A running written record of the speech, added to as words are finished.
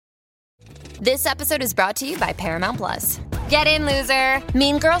This episode is brought to you by Paramount Plus. Get in, loser!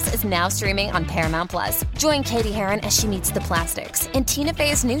 Mean Girls is now streaming on Paramount Plus. Join Katie Heron as she meets the plastics in Tina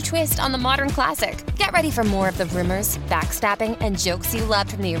Fey's new twist on the modern classic. Get ready for more of the rumors, backstabbing, and jokes you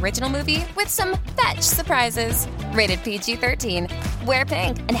loved from the original movie with some fetch surprises. Rated PG-13. Wear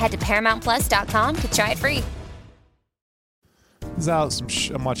pink and head to ParamountPlus.com to try it free. This is Alex.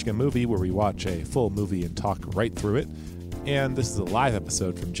 I'm watching a movie where we watch a full movie and talk right through it. And this is a live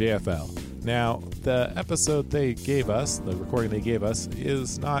episode from JFL. Now, the episode they gave us, the recording they gave us,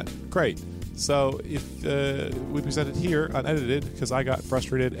 is not great. So if we present it here unedited, because I got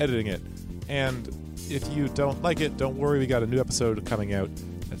frustrated editing it. And if you don't like it, don't worry, we got a new episode coming out.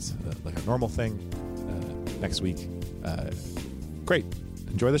 That's like a normal thing next week. Great.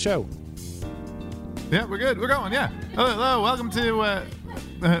 Enjoy the show. Yeah, we're good. We're going, yeah. Hello, welcome to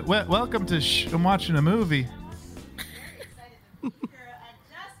I'm watching a movie.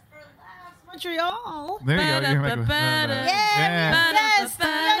 Montreal. There you go. Yes.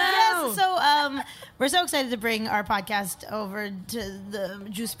 So we're so excited to bring our podcast over to the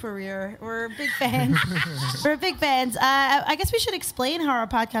Juice Purrier. We're big fans. I guess we should explain how our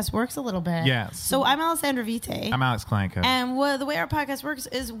podcast works a little bit. Yes. So I'm Alessandra Vite. I'm Alex Klanko. And the way our podcast works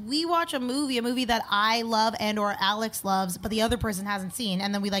is we watch a movie that I love and or Alex loves, but the other person hasn't seen,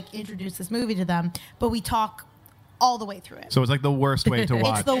 and then we introduce this movie to them, but we talk all the way through it. So it's like the worst way to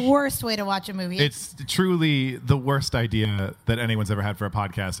watch. It's the worst way to watch a movie. It's truly the worst idea that anyone's ever had for a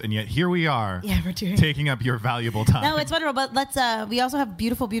podcast, and yet here we are, we're doing taking up your valuable time. No, it's wonderful. But let's. We also have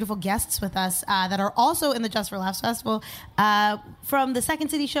beautiful, beautiful guests with us that are also in the Just for Laughs Festival. From the Second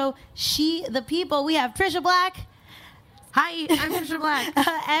City show, She the People. We have Trisha Black. Hi, I'm Trisha Black.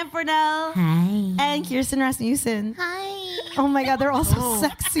 And Pernell. Hi. And Kirsten Rasmussen. Hi. Oh my God, they're all so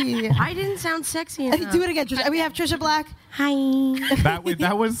sexy. I didn't sound sexy enough. Do it again, Trisha. We have Trisha Black. Hi.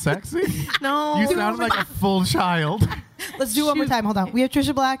 That was sexy? No. You sounded like a full child. Let's do it one more time. Hold on. We have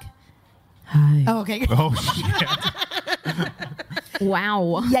Trisha Black. Hi. Oh, okay. Oh, shit.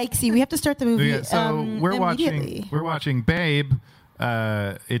 Wow. Yikesy. We have to start the movie we're immediately. watching Babe.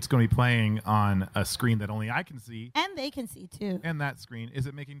 It's going to be playing on a screen that only I can see. And they can see, too. And that screen, is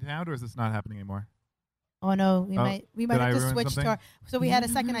it making sound or is this not happening anymore? Oh, no. We might did have I to ruin switch something? to our... So we had a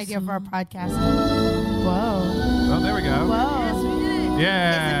second idea for our podcast. Whoa. Oh, there we go. Whoa.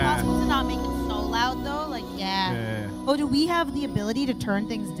 Yeah. Is it possible to not make it so loud, though? Yeah. Oh, do we have the ability to turn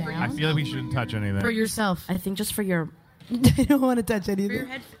things down? I feel like we shouldn't touch anything. For yourself. I think just for your... I don't want to touch anything.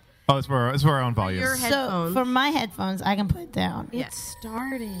 Oh, it's for our own volume. Your headphones. So for my headphones, I can put it down. It's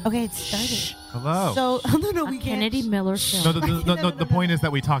starting. Okay, it's starting. Hello. So no, we can't. Kennedy Miller film. No, the point is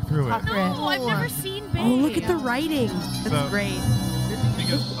that we talk through it. Oh, I've never seen Babe. Oh, look at the writing. That's great.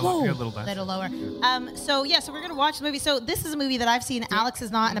 Whoa. A little lower. So we're gonna watch the movie. So this is a movie that I've seen. Alex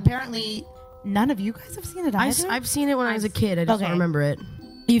has not, and apparently none of you guys have seen it either. I've seen it when I was a kid. I just don't remember it.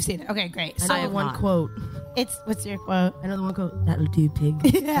 You've seen it. Okay, great. So I have one quote. What's your quote? Another one quote. That'll do, pig.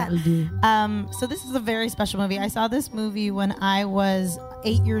 Yeah. That'll do. So this is a very special movie. I saw this movie when I was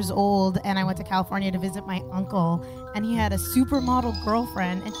 8 years old, and I went to California to visit my uncle, and he had a supermodel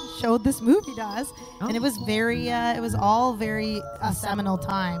girlfriend, and he showed this movie to us, and it was it was all very a seminal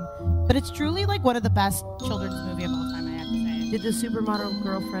time. But it's truly like one of the best children's movie of all time, I have to say. Did the supermodel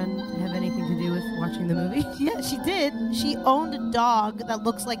girlfriend have anything to do with watching the movie? Yeah, she did. She owned a dog that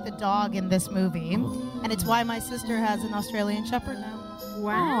looks like the dog in this movie, and it's why my sister has an Australian Shepherd now.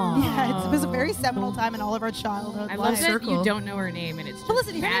 Wow. Yeah, it was a very seminal time in all of our childhood. I love that you don't know her name, and it's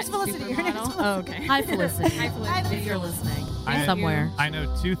Felicity. Her name's Felicity. Oh, okay. Hi, Felicity. Hi, Felicity. If you're listening. Somewhere. I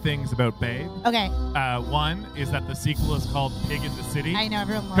know two things about Babe. Okay. One is that the sequel is called Pig in the City. I know,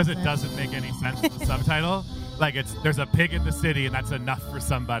 everyone loves it. Because it doesn't make any sense in the subtitle. Like there's a pig in the city, and that's enough for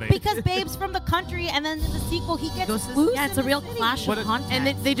somebody. Because Babe's from the country, and then in the sequel he gets loose. Yeah, it's a real clash of context. And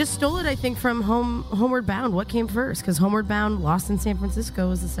they just stole it, I think, from Homeward Bound. What came first? Because Homeward Bound, Lost in San Francisco,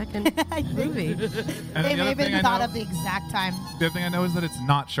 was the second movie. They maybe thought of the exact time. The other thing I know is that it's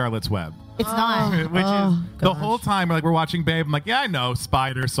not Charlotte's Web. It's not. Which is the whole time we're watching Babe. I'm like, yeah, I know,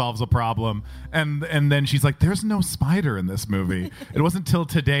 spider solves a problem, and then she's like, there's no spider in this movie. It wasn't till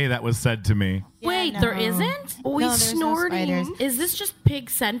today that was said to me. Wait, there isn't? Oh, he's snorting. No, is this just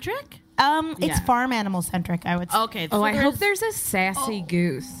pig centric? It's farm animal centric, I would say. Okay. Oh, I hope there's a sassy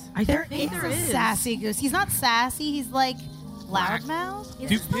goose. There is a sassy goose. He's not sassy. He's like loudmouth. Is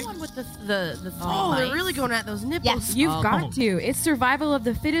this the one with the they're really going at those nipples. Yes. You've got to. It's survival of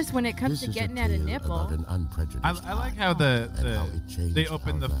the fittest when it comes to getting at a nipple. I like how they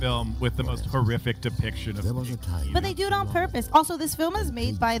open the film with the most horrific depiction of. But they do it on purpose. Also, this film is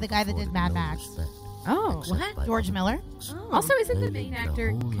made by the guy that did Mad Max. Oh, What? George Miller. also, isn't the main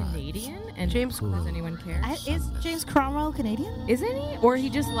actor Canadian? And James- does anyone care? Is James Cromwell Canadian? Isn't he? Or he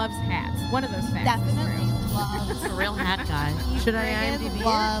just loves hats? One of those facts. Definitely loves. He's a real hat guy. Should I IMDb it?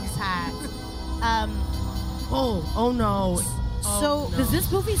 Loves hats. Oh no. So Does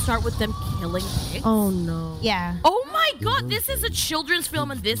this movie start with them killing pigs? Oh no. yeah, Oh my god, this is a children's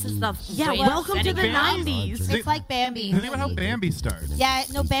film and this is the way Welcome to the Bambi. 90s. it's like Bambi. Think about how Bambi starts. Yeah,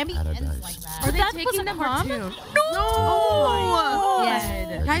 no, Bambi ends like that. Are they That was taking a them home? cartoon. No.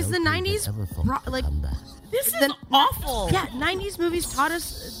 Yeah. Guys, the 90s like This is awful. yeah, 90s movies taught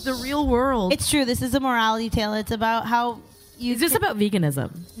us the real world. It's true. This is a morality tale. It's about how you. Is this about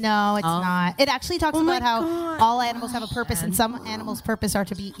veganism? No, it's not. It actually talks Oh my about how God. all animals have a purpose, and some animals' purpose are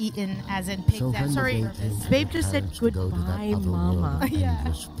to be eaten, as in pigs. So have when Sorry, the purpose. day ends, Babe the just said parents would go to that goodbye, other world Mama. of Yeah.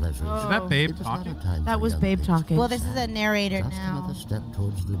 endless pleasures. Is that Babe It was not a talking? time That for was young Babe people. talking. Well, this is a narrator Just now. another step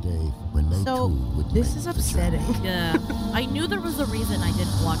towards the day when they So, too would This make is the upsetting. Yeah. I knew there was a reason I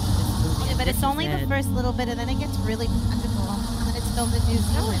didn't watch this movie. Yeah, but it's only the first little bit, and then it gets really magical. And then it's filmed in New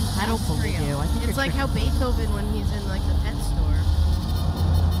Zealand. I don't believe you. I think It's like how Beethoven when he's in like the pet store.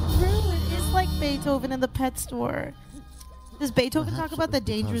 It is like Beethoven in the pet store. Does Beethoven Perhaps talk about it the was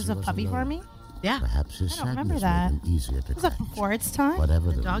because dangers he of was puppy alone. farming? Yeah. Perhaps his I don't remember sadness that. made him easier to Was that catch. before its time?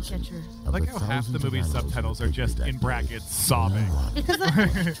 Whatever the Dog reason, catcher. I of like the how half the thousands of movie's animals subtitles that are they just did in that brackets day, sobbing. no one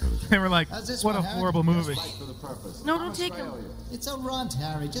Because They were like, How's this what a one, Harry? horrible movie. Just fight for the purpose. No, don't take him. It's a runt,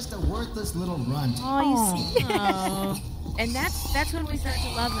 Harry. Just a worthless little runt. oh, you see, And that's when we start to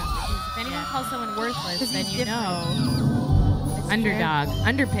love him. Because if anyone calls someone worthless, then he's you different. know. Underdog.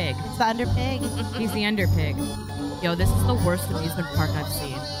 Underpig. it's the underpig. He's the underpig. Yo, this is the worst amusement park I've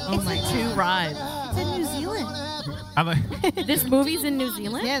seen. Oh my god. 2 rides. It's in New Zealand. I like, This movie's in New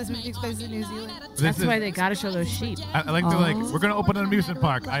Zealand? Yeah, this movie takes place in New Zealand. That's is- why they gotta show those sheep. I like they're like, we're gonna open an amusement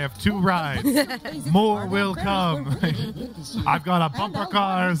park. I have 2 rides. More will come. I've got a bumper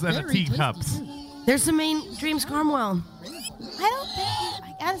cars and a teacups. There's the main James Cromwell. I don't think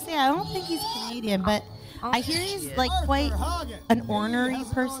I gotta say I don't think he's Canadian, but I hear he's like quite an ornery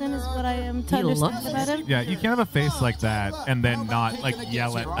person, is what I am to He looks understand about him. Yeah, you can't have a face like that and then not like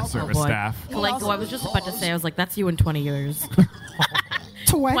yell at a service Boy. staff. Like, I was just about to say, I was like, that's you in 20 years.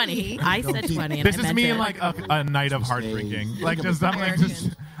 20. I said 20. And This I is meant me it. in like a night of heartdrinking. Like just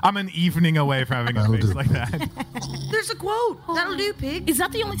I'm an evening away from having a face like that. There's a quote. That'll do, pig. Is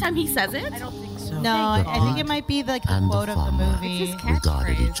that the only time he says it? No, I think it might be like the and quote the of the farmer movie.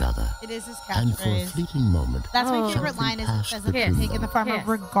 regarded each other, It is his and for a catchphrase. fleeting moment, That's my Oh. favorite line. Is it says that the Something pig and the farmer Yes. a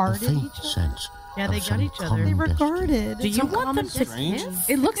regarded faint each other. sense Yeah, of they got some each other. common They destiny. regarded. Do you want them to Strange. kiss?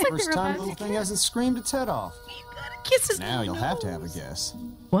 It looks like First they're time about little to. thing hasn't screamed its head off. Kiss his Now you'll have to have a guess.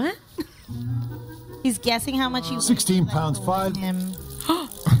 What? He's guessing how much he 16 pounds 5. him.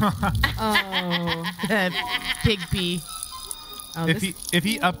 Pig pee. Oh, If this,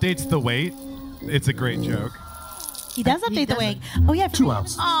 he updates the weight, it's a great joke. He does update the weight. Oh yeah, 2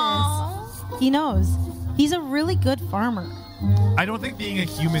 ounces. he knows. He's a really good farmer. I don't think being a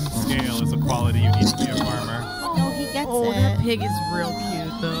human scale is a quality you need to be a farmer. No, he gets Oh, that it. pig is real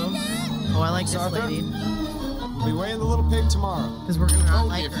cute, though. Oh, I like this Arthur? lady. We'll be weighing the little pig tomorrow. Because we're going to not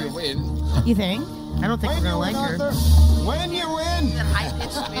like her. You think? I don't think we're going to like her. Arthur. When you win.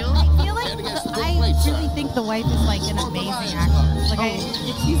 High-pitched squeal. I feel like I really think the wife is like an amazing actor. Like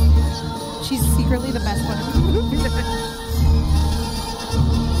she's secretly the best one in the movie.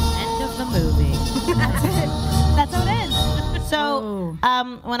 End of the movie. That's it. That's how it ends. So,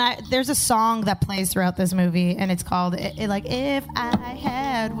 there's a song that plays throughout this movie, and it's called like "If I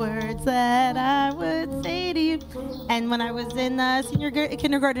Had Words That I Would Say to You." And when I was in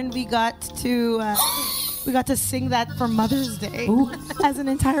kindergarten, we got to sing that for Mother's Day as an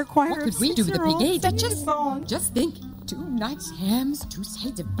entire choir. What of could we do with the 6-year-olds pig? singing the song. Just think, 2 nice hams, 2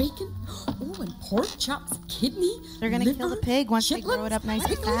 sides of bacon, and pork chops, kidney. They're gonna kill the pig once they grow it up nice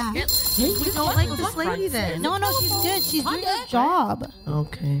and fat. We don't like this lady then. No, she's good. She's doing her job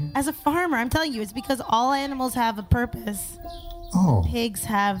Okay. as a farmer. I'm telling you, it's because all animals have a purpose. Oh. Pigs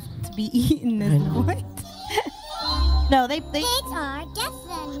have to be eaten, is the point. No, they Pigs are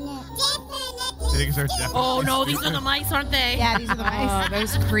definite. Pigs are definitely. Oh, no, these are the mice, aren't they? yeah, these are the oh, mice.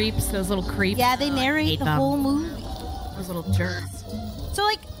 those creeps, those little creeps. Yeah, they narrate hate the them. whole movie. Those little jerks. So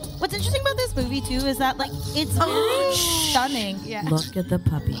like, what's interesting about this movie too is that like it's very stunning. Yeah. Look at the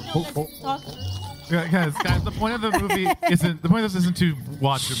puppy. Guys, the point of the movie isn't to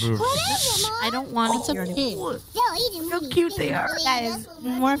watch a movie. I don't want to hear anymore. How cute they are. Guys,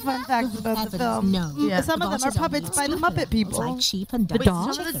 more fun facts about the film. No. Yeah. Some of them are puppets by the Muppet people. Like sheep and The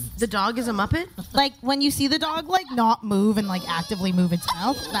ducks. dog? The dog is a Muppet? Like when you see the dog like not move and like actively move its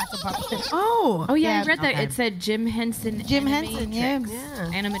mouth, that's a puppet. Oh. Oh yeah, Yeah, I read that. okay. It said Jim Henson. Jim Henson, yeah.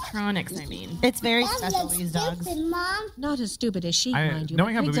 Animatronics, I mean. It's very special, these dogs. Not as stupid as sheep, mind you.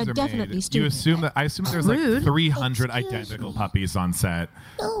 Knowing how Pigs movies are definitely made, stupid. I assume there's like 300 identical puppies on set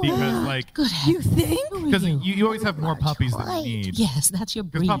because like Good You think? because you always have more puppies than you need. Yes, that's your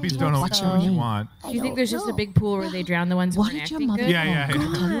Because breed. puppies don't always What's do your what you name? want. Do you think there's just a big pool where they drown the ones who What aren't did your acting mother good? Yeah. tell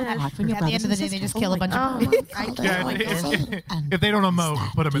you apart from your At the end brothers of the day, and they just sisters? kill a bunch of puppies. If they don't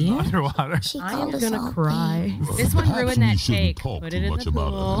emote, put them in the underwater. I am going to cry. This one Perhaps ruined we that shouldn't cake. talk Put too it in much the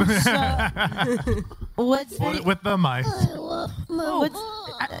about pool. What's With the mice.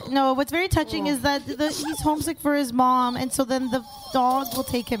 what's very touching is that he's homesick for his mom, and so then the dog will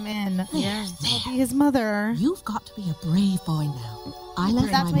take him in. Yeah. Will be his mother. You've got to be a brave boy now. I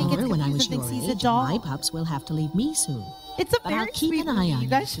left That's my why he gets mother when I was confused your and thinks he's age. a dog. My pups will have to leave me soon. It's a But very I'll keep sweet an eye movie. on You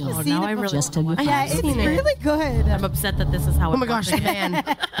guys you should soon. see now it I really Just till you wanna find Yeah, watch it's it. really good. I'm upset that this is how. Oh my gosh, the man.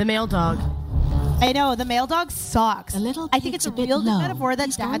 The male dog. I know the male dog sucks. The little I think it's pig's a bit real good low. metaphor that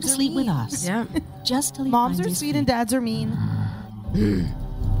He's going dads to are sleep with mean. us. Yeah. Just till he Moms finds are his sweet feet. and dads are mean.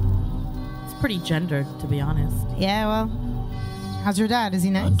 It's pretty gendered, to be honest. Yeah, well, how's your dad? Is he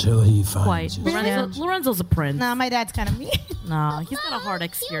nice? Until he Quite. finds his Lorenzo's a prince. Nah, my dad's kind of mean. No, he's got a hard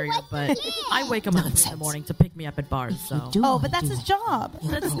exterior, but I wake him up in the morning to pick me up at bars. So. Oh, but that's his job.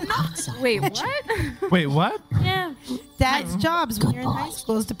 Wait, what? Wait, what? Yeah. Dad's jobs when you're in high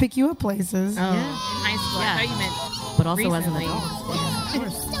school is to pick you up places. Oh, in high school. I thought you meant But also recently. as an adult. Yeah, of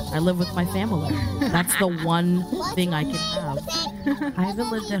course. I live with my family. That's the one thing I can have. I haven't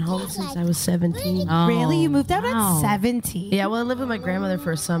lived at home since I was 17. Oh, Really? You moved out wow. at 17? Yeah, well, I lived with my grandmother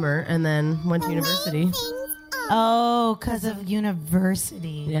for a summer and then went to university. Oh, because of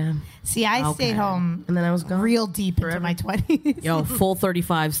university. Yeah. See, I Okay. stayed home And then I was gone. real deep into my 20s. Yo, full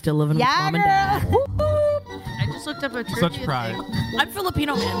 35, still living with Yeah, mom and dad. girl. I just looked up a trivia Such pride. thing. I'm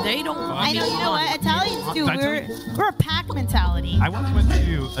Filipino, and they don't. I know, you know what? Italians do. Did I tell you? We're a pack mentality. I once went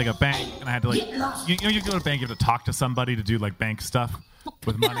to like a bank and I had to like you know you go to a bank, you have to talk to somebody to do like bank stuff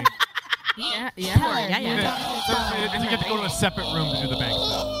with money. Yeah, yeah. Yeah. And you get to go to a separate room to do the bank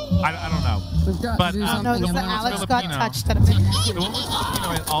stuff. I don't know. But No, the it's woman that was Alex got Filipino. touched at a bank. The woman was Filipino,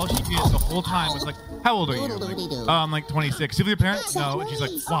 and all she did the whole time was like, "How old are you?" Like, I'm like 26. You have your parents? No. And she's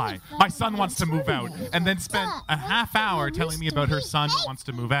like, "Why? My son wants to move out." And then spent a half hour telling me about her son who wants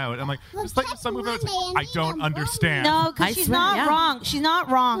to move out. I'm like, "Just let your son move out." It's like, I don't understand. No, I because she's swear, not yeah. wrong. She's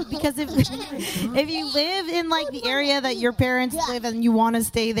not wrong because if you live in like the area that your parents live and you want to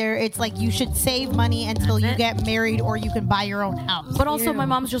stay there, it's like you should save money until you get married or you can buy your own house. But also, my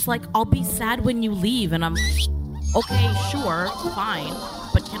mom's just like, I'll be sad when you leave. And I'm like, okay, sure, fine.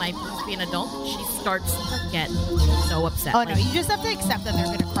 But can I please be an adult? She starts to get so upset. Oh no, you just have to accept that they're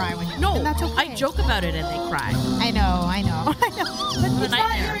gonna cry when you No, and that's okay. I joke about it and they cry. I know. But it's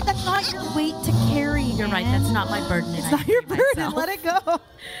nightmare. that's not your weight to carry. You're right, that's not my burden. It's not your burden. Let it go.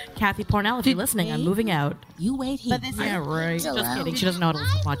 Kathy Pornell, if you're listening, I'm moving out. You wait here. But this Yeah, right. Just kidding. She doesn't know how to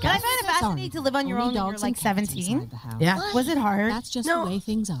listen to But I podcasts. find it fascinating to live on your Only own when you're dogs like and cats 17. inside the house. Yeah. Was it hard? That's just No. the way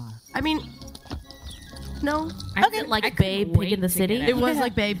things are. I mean, no. Okay, like Babe, Pig in the City. It was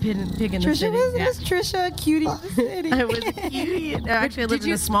like Babe Pig in the Trisha City. was Trisha cutie in the city. I was cute. Actually, I lived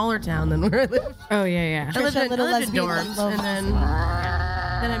in a smaller town than where I lived. Oh, yeah. I lived in little lesbian dorms, love. and then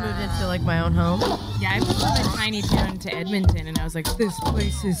I moved into like my own home. Yeah, I moved from a tiny town to Edmonton, and I was like, this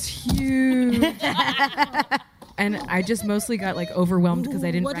place is huge. And I just mostly got like overwhelmed because I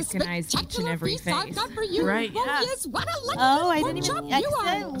didn't recognize each and every face. Right, yeah. Oh, I didn't even.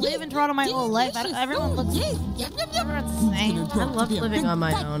 I live in Toronto my whole life. Everyone looks. Everyone's the same. I love living on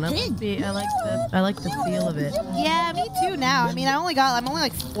my own. I like the feel of it. Yeah, me too. Now, I mean, I'm only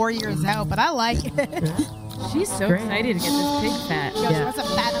like 4 years out, but I like it. She's so Great. excited to get this pig fat. Yo, she wants to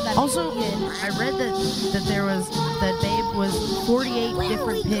fatten that Also, kid. I read that Babe was 48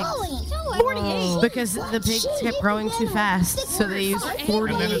 different pigs. 48. Because the pigs kept growing too fast, so they used And then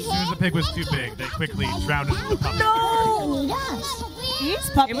 48. as soon as the pig was too big, they quickly drowned it in the puppy. These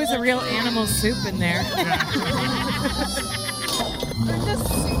puppies It was a are real animal soup in there. just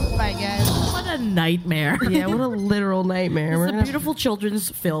soup terrified, guys. What a nightmare. Yeah, what a literal nightmare. It's We're a gonna- beautiful children's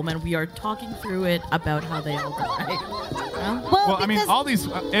film, and we are talking through it about how they all die. Well, I mean, all these,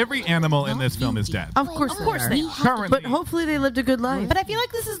 every animal in this film is dead. Of course they are. Currently. But hopefully they lived a good life. But I feel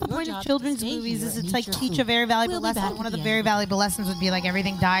like this is the point of children's movies is it's like teach a very valuable lesson. One of the very valuable lessons would be like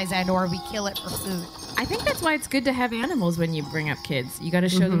everything dies and or we kill it for food. I think that's why it's good to have animals when you bring up kids. You got to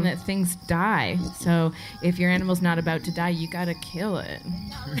show them that things die. So if your animal's not about to die, you got to kill it.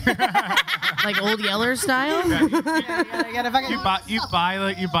 Like Old Yeller style? You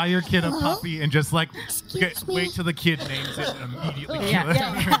buy your kid a puppy and just like wait till the kid names it and immediately kill it.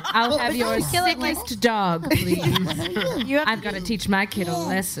 I'll have your sickest dog, please. You I've got to teach my kid a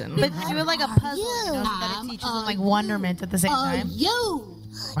lesson. But do it like a puzzle, you know, so that it teaches them like wonderment at the same time.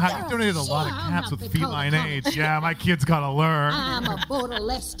 Wow, you've donated a lot of cats with feline age. Yeah, my kid's got to learn. I'm a border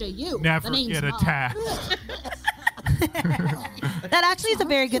less to you. Never The name's get Mom. attacked. That actually is a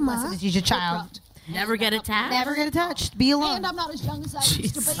very good lesson to teach a child. Never get attacked. Never get attached. Be alone. And I'm not as young as I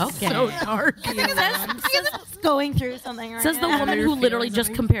used to be. Okay. So dark. It's going through something right Says the now. woman who literally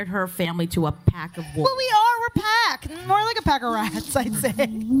just compared her family to a pack of wolves. Well, we are. We're pack. More like a pack of rats, I'd say.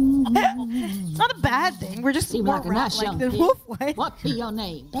 It's not a bad thing. We're just Seem more like a nice rat-like young than kid. wolf-like. What be your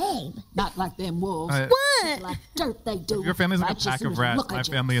name? Babe. Not like them wolves. What? Like dirt they do. Your family's like a Right, pack just of rats. look My at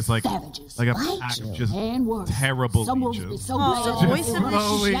you. family is like Savages. a Right? pack of just And worse. terrible Some wolves be leeches. so Oh, big, voice of they'll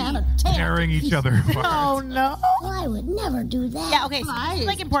slowly rush down and tear tearing each other apart. Oh, no. I would never do that. Yeah, okay, so this is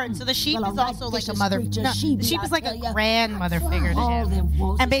like important. So the sheep Well, is a also like a vicious mother. creature, No, she the sheep be, is I like tell a ya. grandmother figure to All them him.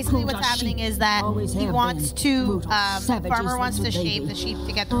 wolves And basically is what's happening sheep. is that Always he have wants been. to, Brutal the savages farmer wants to when they shape be. the sheep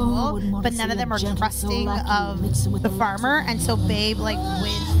to get the Oh, wool, wouldn't want but to none see of them a are gentle trusting soul like you mixing with of the the farmer, lizards. and so Babe like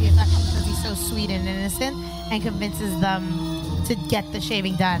wins the affection because he's so sweet and innocent and convinces them to get the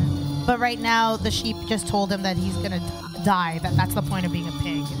shaving done. But right now, the sheep just told him that he's gonna die. That's the point of being a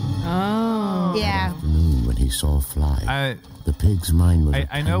pig. Oh. Yeah. When he saw a fly, the pig's mind was.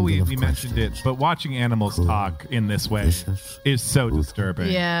 I know we mentioned it, but watching animals talk in this way is so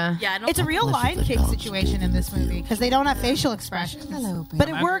disturbing. Yeah. Yeah, I don't It's a real Lion King situation in this movie because they don't have facial expressions. But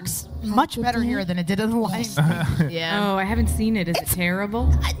it works much better here than it did in the Lion King. Yeah. Oh, I haven't seen it. Is it terrible?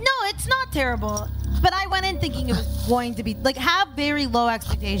 No, it's not terrible. But I went in thinking it was going to be like have very low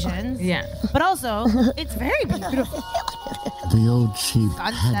expectations. Yeah. But also, it's very beautiful. The old sheep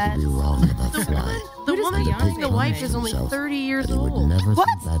had Sunset. to be wrong about fly. The woman The playing pig the wife is promised only himself 30 years that he would old. never What?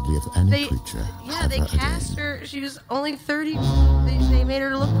 think badly of any They- creature. Yeah, they ever cast again. her. She was only 30. They made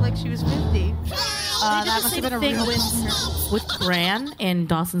her look like she was 50. They did That the must same have been a thing real with Gran in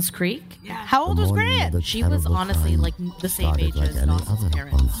Dawson's Creek. How old was The morning Grant? of the She was terrible honestly find like the same started age like as any Dawson's other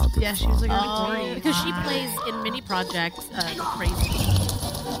parents. unhearted Yeah, she was like frog. only 40. Because she plays in mini projects, crazy.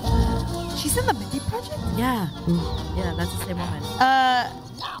 She's in the Mindy Project? Yeah, yeah, that's the same woman.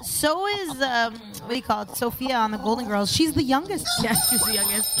 So is what do you call it? Sophia on the Golden Girls. She's the youngest. Yeah, she's the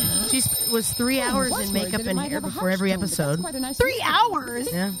youngest. She was 3 hours in makeup and hair before every episode. 3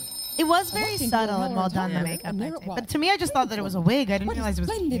 hours. Yeah. It was very subtle and well done, the makeup. I'd say. But to me, I just thought that it was a wig. I didn't realize it was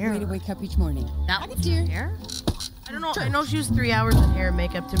hair. wake up each morning. That was her hair? I don't know. I know she was 3 hours in hair and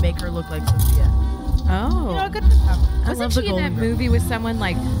makeup to make her look like Sophia. Oh. You know, good for them. I Wasn't love she the in that Golden Girls. movie with someone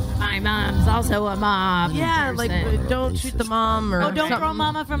like, my mom's also a mob? Yeah, like don't shoot the mom or Oh, don't something. throw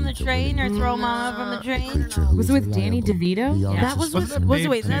mama from the train or throw mama from the train. Was it with Danny DeVito? Yeah. That was Wasn't with, it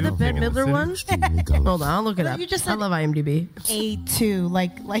wait, is that the Babe Bette too? Midler one? Extremely gullible. Hold on, I'll look it up. You just I said- love IMDb. A2,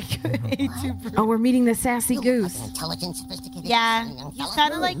 like A2. Oh, we're meeting the sassy goose. Intelligent, sophisticated. Yeah, he's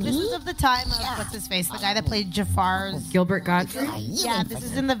kind of like this is of the time of what's his face, the guy that played Jafar's. Gilbert Gottfried? Yeah, this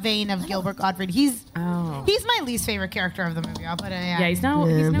is in the vein of Gilbert Gottfried. He's Oh. my least favorite character of the movie. I'll put it. Yeah, he's no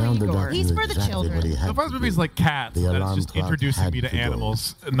Now the Igor. doctor He's knew for the exactly children. what he had The first to movie's do. like Cats. The That's alarm just clock introducing had me to to go.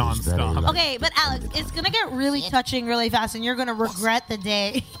 animals It was very nonstop. loud. Okay, but Alex, it's gonna get really touching really fast, and you're gonna regret the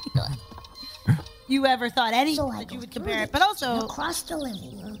day you ever thought anything that you would compare it. But also, Across the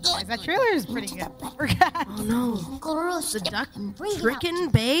living room. that trailer is pretty good. Oh no, the duck tricking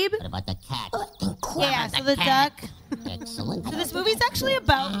Babe. What about the cat? Yeah, so the duck. Excellent. So this movie's actually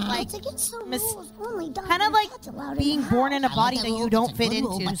about like kind of like being born in a body that you don't fit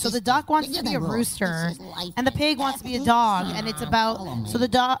into. So the duck wants to be a rooster, and the pig wants to be a dog, and it's about so the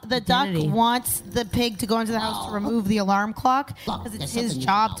duck wants the pig to go into the house to remove the alarm clock because it's his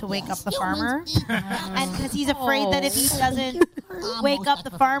job to wake up the farmer, and because he's afraid that if he doesn't wake up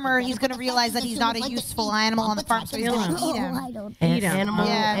the farmer, he's going to realize that he's not a useful animal on the farm, so he's going to eat him.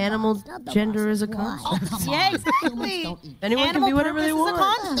 Animal gender is a construct. Yeah, exactly. Anyone Animal can be whatever they purpose is a want.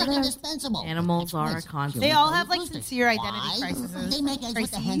 construct. They're indispensable. Animals are a constant. They all have like sincere identity crises. They make eggs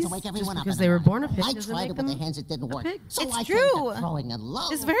with their hands and wake everyone up. Because they were born a pig. I does it tried make it with them their hands, it didn't work. So It's I true. turned to throwing a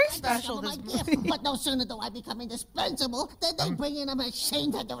load. It's very special, this movie. But no sooner do I become indispensable than they bring in a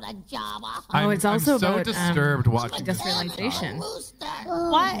machine to do the job. It's also I'm so about disturbed watching industrialization.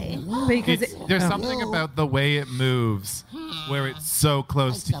 Why? Because there's something about the way it moves where it's so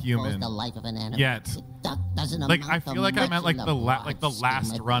close to human. The life of an animal. Yet, like I feel like I'm at like the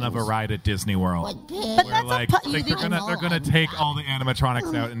last run of a ride at Disney World, But where like they're gonna take all the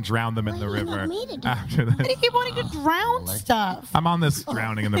animatronics out and drown them in the river after Why do this. you keep wanting to drown stuff? I'm on this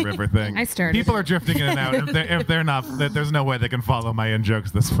drowning in the river thing. I started. People are drifting in and out. If they're not, there's no way they can follow my in jokes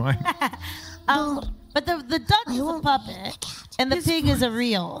at this point. But the duck is a puppet, and the pig is a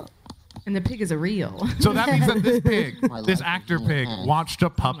real. And the pig is a real. So that means that this pig, this actor pig, watched a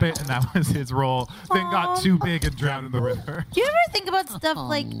puppet, and that was his role. Then got too big and drowned in the river. Do you ever think about stuff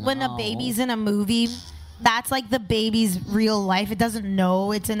like when a baby's in a movie? That's like the baby's real life. It doesn't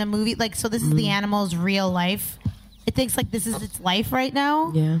know it's in a movie. Like, so this is the animal's real life. It thinks like this is its life right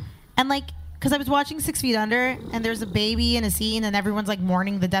now. Yeah. And like, because I was watching 6 Feet Under, and there's a baby in a scene, and everyone's like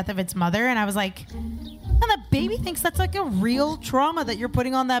mourning the death of its mother, and I was like, and the baby thinks that's like a real trauma that you're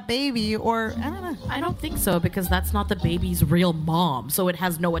putting on that baby, or I don't know. I don't think so, because that's not the baby's real mom, so it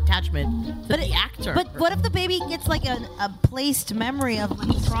has no attachment to the actor. But what if the baby gets like a placed memory of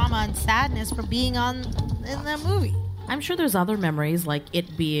like trauma and sadness from being in that movie? I'm sure there's other memories, like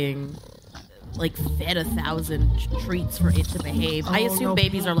it being like fed 1,000 treats for it to behave. I assume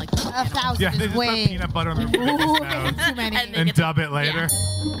babies are like 1,000 Yeah, they is just put way peanut butter on their mouth too many. and dub it later.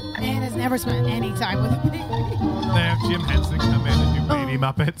 Man has never spent any time with a baby. They have Jim Henson come in and do baby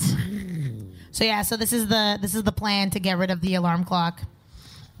Muppets. So yeah, so this is the plan to get rid of the alarm clock.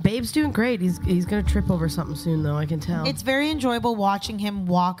 Babe's doing great. He's gonna trip over something soon, though. I can tell. It's very enjoyable watching him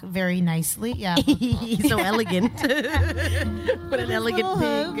walk very nicely. Yeah, he's so elegant. What an elegant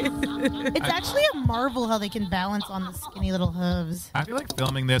pig. It's actually a marvel how they can balance on the skinny little hooves. I feel like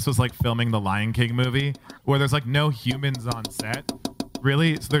filming this was like filming the Lion King movie, where there's like no humans on set.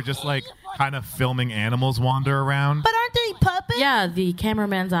 Really? So they're just like kind of filming animals wander around. But aren't they puppets? Yeah, the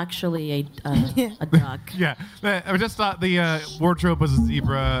cameraman's actually a duck. Yeah, I just thought the wardrobe was a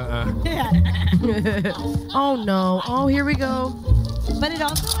zebra. Oh no! Oh, here we go. But it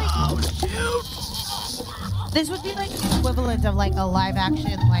also like this would be like the equivalent of like a live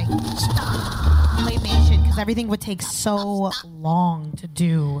action like claymation, because everything would take so long to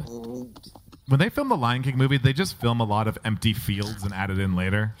do. When they film the Lion King movie, they just film a lot of empty fields and add it in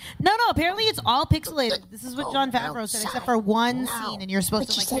later. No, apparently it's all pixelated. This is what Jon Favreau said, except for one scene, and you're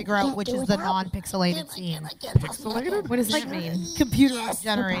supposed to like figure out which is the non-pixelated scene. Pixelated? What does that mean? Computer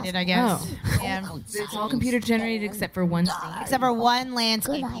generated, I guess. Yeah. It's all computer generated except for one scene. Except for one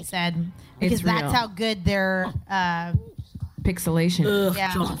landscape, he said. Because It's real. that's how good their Pixelation. Ugh,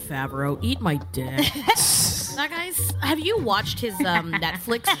 Yeah. Jon Favreau, eat my dick. Now, guys, have you watched his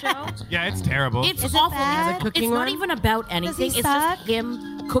Netflix show? Yeah, it's terrible. It's Is it awful. bad? It's not even about anything. he It's suck? just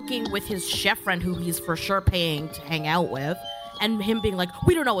him cooking with his chef friend who he's for sure paying to hang out with. And him being like,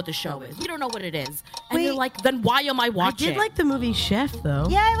 we don't know what the show is. We don't know what it is. And you're like, then why am I I watching? did like the movie Chef, though.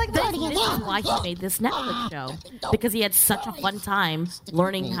 Yeah, I like that. This is why he made this Netflix show. Because he had such a fun time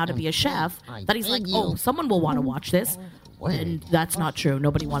learning how to be a chef that he's like, oh, someone will want to watch this. And that's not true.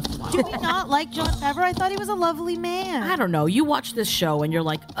 Nobody wants to watch Do it. we not like Jon Favreau? I thought he was a lovely man. I don't know. You watch this show and you're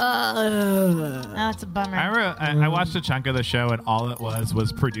like, That's a bummer. I watched a chunk of the show, and all it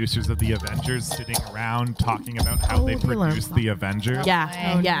was producers of the Avengers sitting around talking about how they produced the Avengers.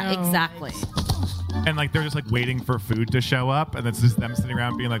 Yeah, exactly. And like they're just like waiting for food to show up, and it's just them sitting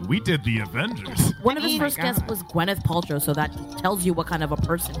around being like, "We did the Avengers." One of his first guests was Gwyneth Paltrow, so that tells you what kind of a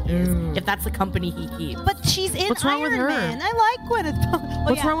person he is. If that's the company he keeps. But she's in What's wrong with Iron her? Man. I like Gwyneth Paltrow.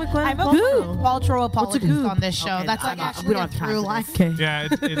 What's wrong with Gwyneth I'm a Paltrow? Paltrow apologist goop? on this show. Okay, That's like we actually don't a have time through for line. this. Okay. Yeah,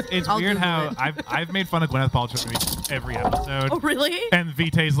 it's I'll weird Google how it. I've made fun of Gwyneth Paltrow maybe every episode. Oh, really? And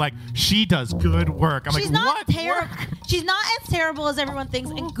Vitae's like, she does good work. I'm She's like, not what? terrible. She's not as terrible as everyone thinks.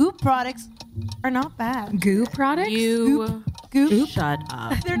 And Goop products are not bad. Goo products? You Goop. shut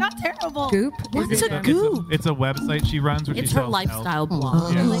up. They're not terrible. Goop? What's a It's goop? It's a website she runs where she It's her sells lifestyle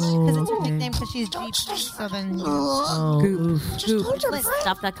blog. Yeah. Because it's her nickname because she's Jeep. So then Goop. It's the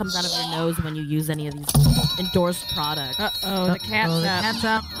stuff that comes out of your nose when you use any of these endorsed products. Uh-oh, the cat's the up. cat's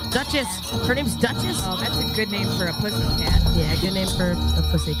up. Duchess. Her name's Duchess. Oh, that's a good name for a pussycat. Yeah, good name for a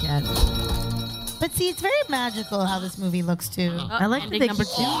pussycat. But see, it's very magical how this movie looks too. I like that they number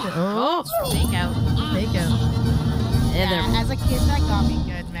keep two. doing it. Oh, Fake out. Yeah, as a kid, that got me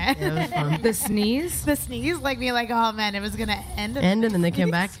good, man. Yeah, it was fun. The sneeze? The sneeze, like me, like, oh man, it was gonna end. And then they came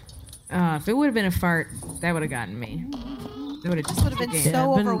back. If it would have been a fart, that would have gotten me. It would have just been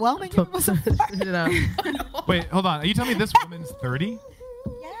so overwhelming. If it was a fart. Wait, hold on. Are you telling me this woman's 30?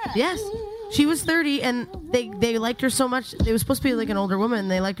 Yes. She was 30, and they liked her so much. They were supposed to be like an older woman.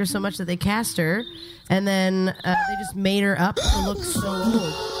 They liked her so much that they cast her, and then they just made her up to look so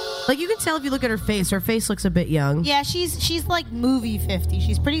old. Like, you can tell if you look at her face. Her face looks a bit young. Yeah, she's like movie 50.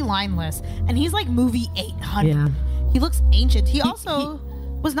 She's pretty lineless, and he's like movie 800. Yeah. He looks ancient. He also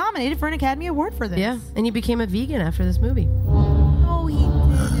was nominated for an Academy Award for this. Yeah, and he became a vegan after this movie. Oh,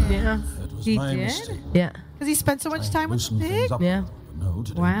 he did. Yeah. He did? Yeah. Because he spent so much time with the pig? Yeah.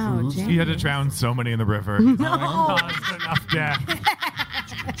 Wow, He had to drown so many in the river. No. Caused enough death.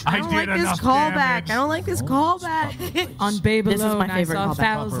 I don't like this callback. I don't like this callback. On Babe This is Alone, my I favorite saw callback.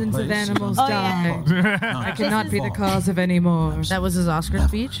 thousands of animals Oh, die. yeah. I cannot be the cause of any more. That was his Oscar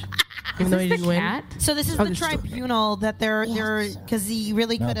speech. Even though he didn't win. So this is Oh, the this is tribunal that they're because he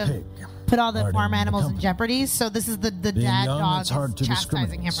really could have put all the farm animals in jeopardy. So this is the dad dog is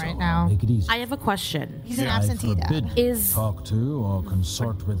chastising him right now. I have a question. He's an absentee dad. Is talk to or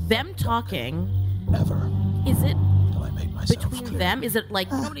consort with them talking ever. Is it between them? Is it like,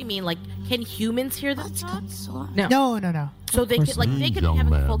 you know what I mean? Like, can humans hear them talk? No. So they could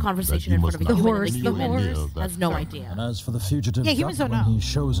have a full conversation in front of a human. The human has no idea. And as for the fugitive Yeah, humans duck, don't when know. he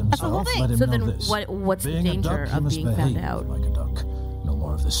shows That's the whole himself, thing. let him So know then this. what's the Being a danger duck, he of must being found behave out? like a duck. No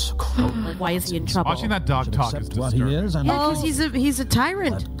more of this. Like, why is he in trouble? Watching that dog talk is What he disturbing. is and Yeah, because he's a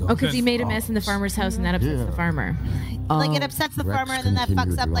tyrant. Oh, because he made a mess in the farmer's house and that upsets the farmer. Like it upsets the farmer, and then that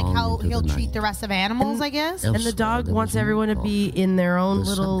fucks up like how he'll treat the rest of animals, I guess. And the dog wants everyone to be in their own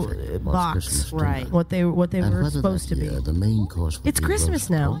little box, right? What they were supposed to be. The main course. It's Christmas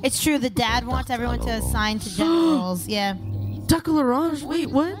now. It's true. The dad wants everyone to assign to gender roles. Yeah. Duck à l'orange. Wait,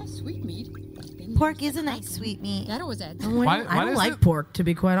 what? Pork is a nice sweet meat. I don't like pork, to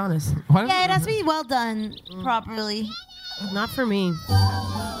be quite honest. Yeah, it has to be well done properly. Not for me.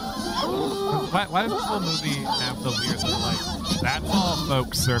 Why does this whole movie have the weird like that small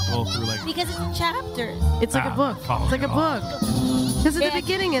folk circle through like? Because it's chapters. It's like a book. It's like a book. Because at the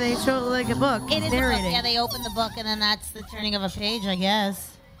beginning, they show it like a book. It is a book. narrating. Yeah, they open the book, and then that's the turning of a page, I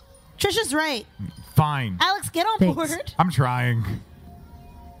guess. Trisha's right. Fine. Alex, get on Thanks. board. I'm trying.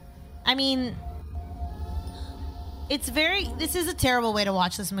 I mean, this is a terrible way to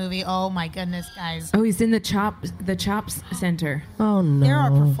watch this movie. Oh my goodness, guys. Oh, he's in the Chops Center. Oh no. There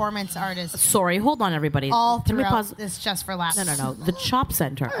are performance artists Sorry, hold on, everybody. all Can we throughout pause? this just for laughs. No. The Chop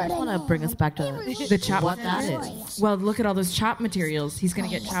Center. I just want to bring us back to The chop. what that is. Well, look at all those chop materials. He's gonna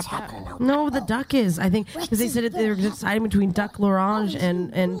get chopped up. No, the duck is. I think because they said they were deciding between duck l'orange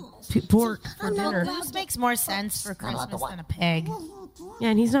and pork for dinner. Goose makes more sense for Christmas than a pig. Yeah,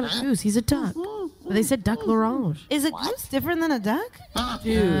 and he's not a goose. He's a duck. But they said duck l'orange. Is a goose different than a duck?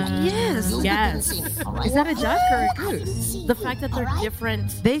 Dude. Yes. Yes. Is that a duck or a goose? The fact that they're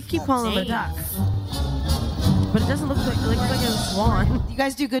different. They keep calling him a duck. But it doesn't look like it looks like a swan. You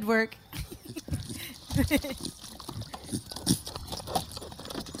guys do good work.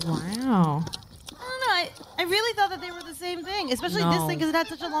 Wow. I really thought that they were the same thing, especially this No. thing because it had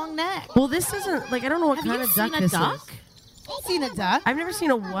such a long neck. Well, this isn't like I don't know what Have kind you of duck seen a this duck? is. I've seen a duck, I've never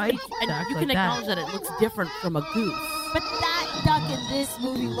seen a white And duck you like can acknowledge that it looks different from a goose. but that duck in this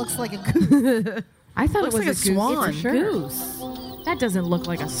movie looks like a goose. I thought Looks it was like a a goose swan. for sure. Goose. That doesn't look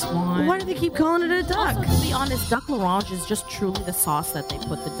like a swan. Why do they keep calling it a duck? Also, to be honest, duck l'orange is just truly the sauce that they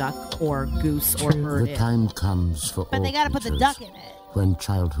put the duck or goose or bird The in. time comes for But all they got to put the creatures duck in it. when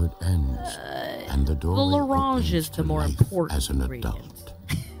childhood ends and the The doorway l'orange opens is the to more life important as an ingredient. adult.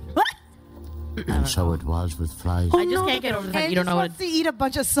 And so it was with flies. I just can't get over the fact you don't know what wants to eat a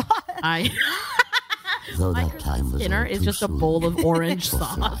bunch of sauce. I. Though that time was Dinner all is too just a soon bowl of orange for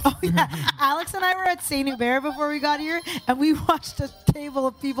sauce. flies. Alex and I were at Saint Hubert before we got here, and we watched a table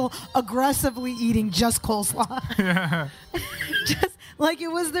of people aggressively eating just coleslaw. Just like it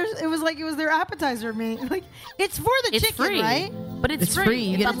was their appetizer meat. Like it's for the It's chicken, free, right? but it's free.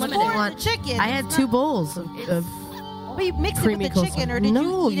 You It's get as much as unlimited. you want. The chicken. I had 2 bowls of But you mix it with creamy the chicken, coleslaw. or did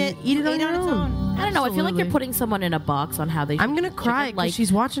No, you eat you eat it on ate your its own. I don't know. I feel like you're Absolutely. putting someone in a box on how they. I'm gonna should cry chicken, because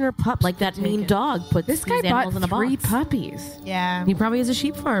she's watching her pups. like that mean take it. dog put This guy these bought animals in a 3 box. puppies. Yeah. He probably has a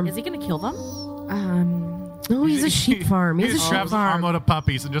sheep farm. Is he gonna kill them? No, he's a sheep farm. He He's a just sheep grabs an farm. armload of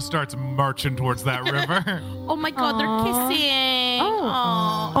puppies and just starts marching towards that river. Oh my God, they're kissing.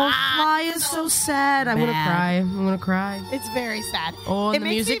 Oh, Fly is so so sad. I'm gonna cry. I'm gonna cry. It's very sad. Oh, It and the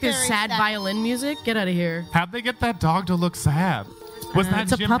makes me music is very sad violin music. Get out of here. How'd they get that dog to look sad? Was that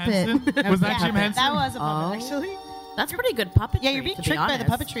it's a Jim puppet. Henson? Was that Jim Henson? That was a puppet, actually. That's pretty good puppetry. Yeah, you're being to be tricked by the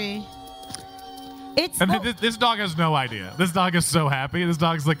honest. puppetry. It's And this dog has no idea. This dog is so happy. This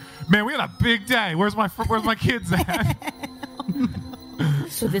dog's like, man, we had a big day. Where's my kids at?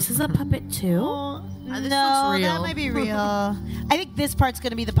 So this is a puppet too. no, looks real. that might be real. I think this part's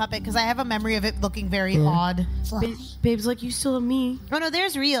gonna be the puppet because I have a memory of it looking very odd. Babe's like, you still have me. Oh no,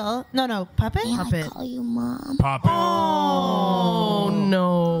 there's real. No, puppet. Puppet. Call you mom. Puppet. Oh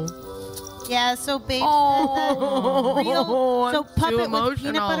no. Yeah, so babe. Oh, real. I'm So too puppet with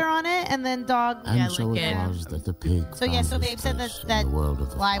peanut emotional. butter on it, and then dog. And so like it it. was that the pig. So yeah, found so his babe said place that in the world of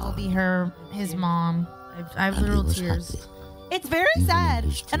the Bly will be his mom. I have and he literal was tears. happy. It's very sad,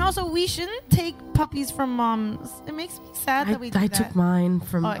 and also we shouldn't take puppies from moms. It makes me sad that we do I that. took mine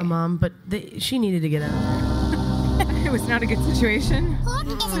from a mom, but she needed to get out of there. It was not a good situation. Pork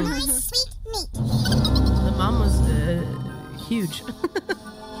is a nice, sweet meat. The mom was huge.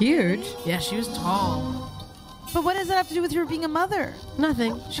 Huge? Yeah, she was tall. But what does that have to do with her being a mother?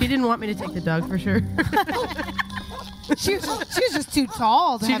 Nothing. She didn't want me to take the dog for sure. She was just too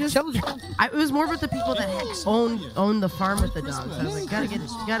tall to have children. It was more about the people that owned the farm with the dogs. I was like, gotta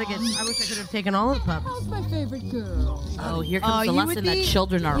get. I wish I could have taken all of the pups. How's my favorite girl? Oh, here comes the you would lesson that be-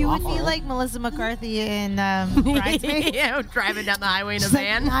 children are You awful. would be like Melissa McCarthy in Bridesmaids. Yeah, driving down the highway in a She's like,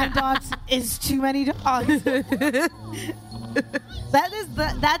 van. 9 dogs is too many dogs.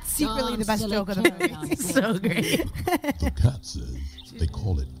 That's secretly the best joke of the movie. So great. The cat says they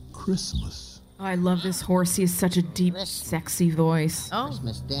call it Christmas. Oh, I love this horse. He has such a deep, sexy voice. Oh,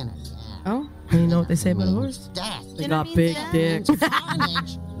 Christmas dinner. Oh, you know what they say about a horse? Death. They got big dicks.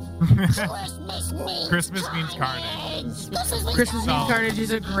 Carnage. Christmas means Christmas means carnage. Christmas Oh. Eve Carnage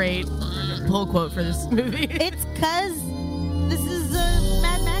is a great pull quote for this movie. It's because this is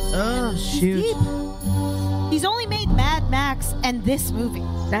Mad Max. Oh, He's shoot. deep. He's only made Mad Max and this movie.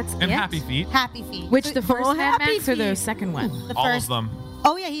 that's And it? Happy Feet. Happy Feet. Which, the first Mad Happy Max or the Feet. second one? The All first. of them.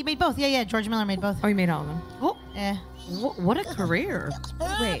 Oh yeah, he made both. Yeah. George Miller made both. Oh, you made all of them. Oh, yeah. What a career.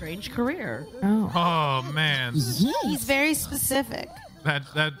 Wait. Strange career. Oh. Oh man, He's very specific. that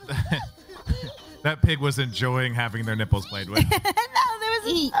that pig was enjoying having their nipples played with. No, there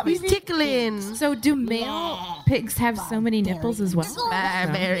was a He's tickling. So do male pigs have so many nipples as well?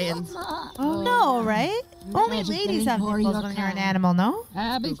 Barbarians. Oh no, right? Only ladies have nipples when you're an animal, no?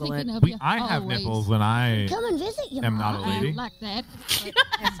 I've been Google thinking it. of you I have always. nipples when I Come and visit your am not a mom. lady. Like that.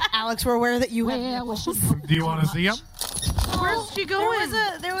 Alex, we're aware that you have Well, nipples. Do you want to see them? Where's she There going? was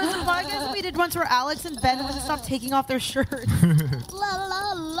a podcast we did once where Alex and Ben wouldn't stop taking off their shirts La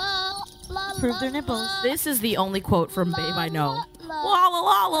la la la. to prove their nipples. This is the only quote from Babe I know. La la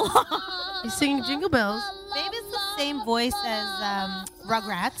la la la. He's singing Jingle Bells. Babe is the same voice as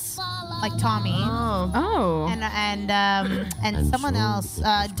Rugrats, like Tommy, Oh. Oh. and someone so else, it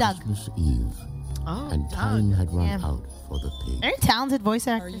was Doug. Christmas Eve, Oh, and time had run Yeah. out for the pig. Very talented voice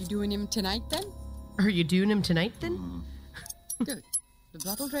actor. Are you doing him tonight then? Are you doing him tonight then? Good. The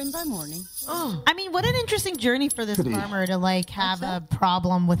blood will drain by morning. Oh. I mean, what an interesting journey for this farmer to have a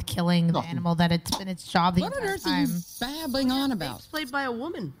problem with killing the animal that it's been its job the What on entire earth are you time. babbling on about? It's played by a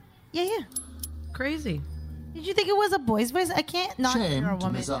woman. Yeah. Crazy. Did you think it was a boy's voice? I can't not hear Shame a to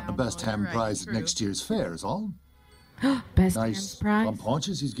woman. miss out the now. best ham Right, prize at true. next year's fair is all. Best Nice Nice. Prize. plump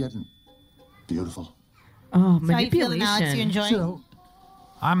haunches he's getting. Beautiful. Oh, So how you feeling, Alex? You manipulation. enjoying? So,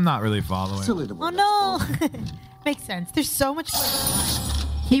 I'm not really following. silly to Oh wear no, makes sense. There's so much.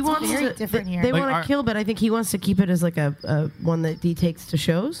 He wants very to, different here. They Like, want are- to kill, but I think he wants to keep it as like a one that he takes to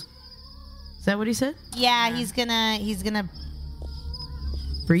shows. Is that what he said? Yeah, he's gonna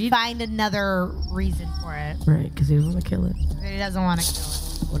Breed? find another reason for it. Right, because he doesn't want to kill it. He doesn't want to kill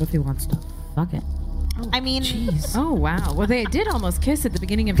it. What if he wants to fuck it? I mean, Oh, wow. Well, they did almost kiss at the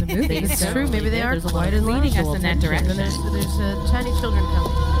beginning of the movie. It's so true. Maybe they are There's a lot quite of in love. leading us in that direction. And there's tiny children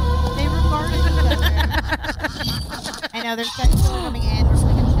coming. they regarded each other. I know there's tiny children coming in. It's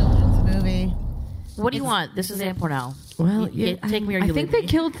like a children's movie. What do you want? This is Ann Pornell. Well, You take me or I you think leave they me.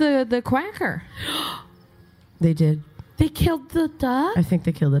 killed the quacker. They did. They killed the duck? I think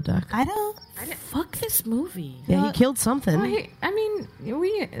they killed the duck. I don't. Fuck this movie. Yeah, he killed something. Well, hey, I mean,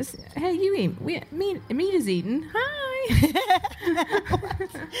 hey, you eat. Meat is eaten. Hi.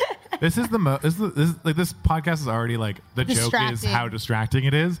 This is this podcast is already like the joke is how distracting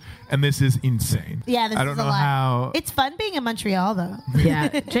it is, and this is insane. Yeah, this I don't is know a lot. how. It's fun being in Montreal, though. Yeah,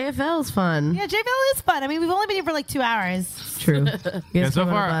 JFL is fun. Yeah, JFL is fun. I mean, we've only been here for like 2 hours. True. Yeah, so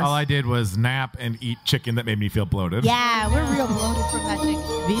far, all I did was nap and eat chicken that made me feel bloated. Yeah, we're real bloated from that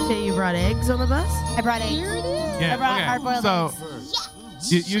chicken. Vita, you brought eggs on the bus? I brought eggs. Yeah, I brought okay. hard-boiled So,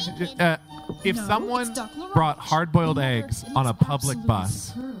 eggs. if someone brought hard-boiled eggs on a public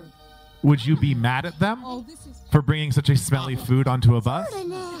bus, would you be mad at them for bringing such a smelly food onto a bus?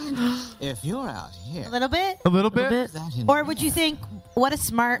 If you're out here, A little bit? A little bit? Or would you think, what a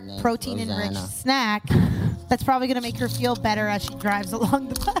smart protein-enriched snack that's probably going to make her feel better as she drives along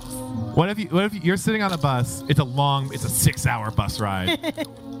the bus? What if you're sitting on a bus? It's a 6-hour bus ride,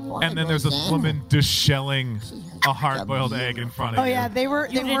 and then there's this woman dishelling a hard-boiled egg in front of you. Oh, yeah, they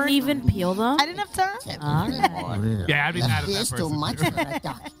weren't even peel them? I didn't have time. Yeah, I'd be mad at that Too person. much for a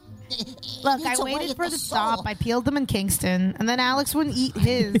duck. Look, I Eats away waited at for the the stop. soul. I peeled them in Kingston, and then Alex wouldn't eat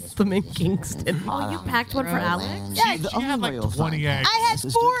his. Them in Kingston. Oh, you packed one for Alex? Yeah, She had like 20 eggs. I had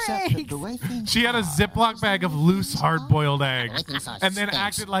 4 eggs. She had a Ziploc bag of loose hard-boiled eggs, and then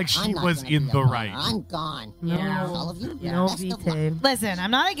acted like she was in the right. I'm gone. Yeah. All of you. No, best of luck. Vita. Listen,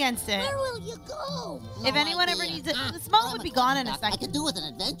 I'm not against it. Where will you go? If anyone ever needs it, the smell would be gone in a I second. could do with an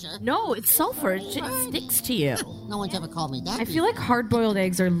adventure. No, it's sulfur. It sticks to you. No one's ever called me that. I feel like hard-boiled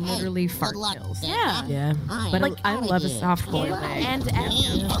eggs are literally fart luck. kills. Yeah. Yeah. But Like, I love a soft-boiled egg. And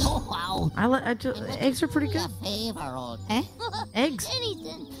Oh, wow. Eggs are pretty good. Favorite. Eggs.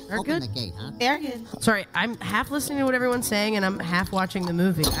 Anything. They're Open good. the gate, huh? They're good. Sorry, I'm half listening to what everyone's saying, and I'm half watching the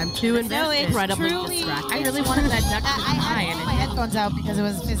movie. I'm too No, invested. it's Incredibly truly. distracting. I really wanted that duck to I die, had to put my headphones out because it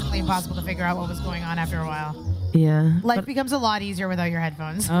was physically impossible to figure out what was going on after a while. Yeah. Life becomes a lot easier without your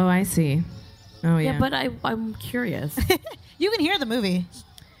headphones. Oh, I see. Oh, yeah. Yeah, but I'm curious. You can hear the movie.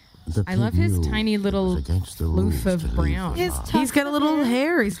 I love his tiny little loof of brown. He's got a little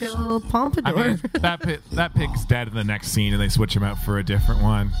hair. He's got a little pompadour. I mean, that pig's dead in the next scene, and they switch him out for a different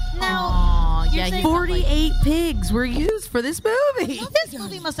one. No. Aw, yeah, saying he's got, 48 pigs were used for this movie. This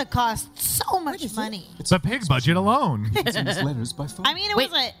movie must have cost so much money. It's a pig budget alone. letters by phone. I mean,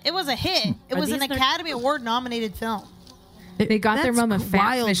 it was a hit. It Are was an these their- Academy Award nominated film. They got their That's mom a fax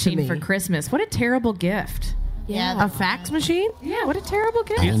wild to machine me. for Christmas. What a terrible gift. Yeah. A fax machine? Yeah, what a terrible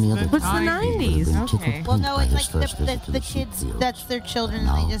gift. What's the 90s? Okay. Well, no, it's like the kids, that's their children,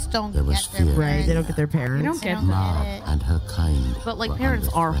 and they just don't get their Right, parents. they don't get their parents. You don't get Ma and her kind. But like were parents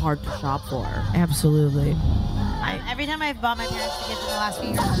under are threat. hard to shop for. Absolutely. Every time I've bought my parents tickets in the last few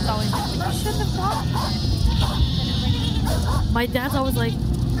years, it's always like, you shouldn't have bought it. My dad's always like,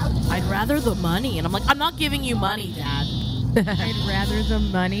 I'd rather the money. And I'm like, I'm not giving you money, Dad. I'd rather the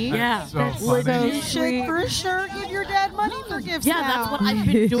money. Yeah. So funny. You should for sure give your dad money for gifts Yeah, now. that's what I've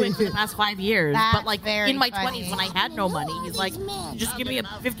been doing for the past 5 years. That's But like very in my funny. 20s when I had no money, he's like, just give me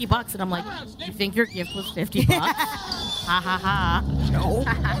 $50. And I'm like, you think your gift was $50? Ha ha ha. No.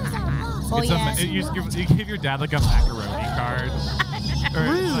 Oh, It's yes. you give your dad like a macaroni card.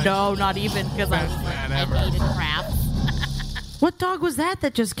 Or it's like, No, not even because I Best was like, dad I ever. hated crafts. What dog was that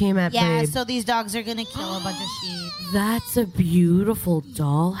just came at Yeah, Babe? so these dogs are going to kill a bunch of sheep. That's a beautiful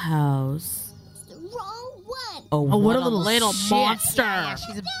dollhouse. Wrong one. Oh, what a little monster. Yeah,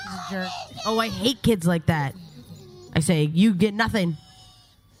 she's a jerk. Oh, I hate kids like that. I say, you get nothing.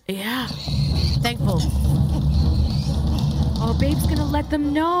 Yeah. Thankful. Oh, Babe's gonna let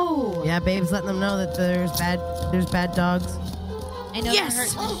them know. Yeah, Babe's letting them know that there's bad dogs. I know Yes. they're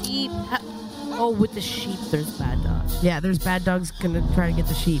hurting the sheep. Oh, with the sheep, there's bad dogs. Yeah, there's bad dogs gonna try to get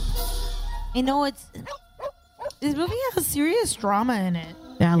the sheep. I know this movie has serious drama in it.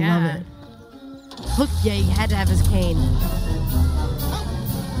 Yeah, I Yeah. love it. Look, yeah, he had to have his cane.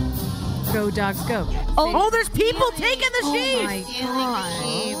 Go, dogs, go. Oh, there's people taking the sheep. Oh my god.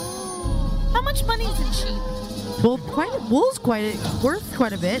 Sheep. How much money is in sheep? Well, wool's worth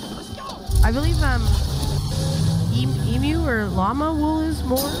quite a bit. I believe emu or llama wool is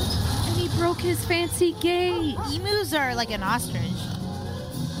more. And he broke his fancy gate. Emus are like an ostrich.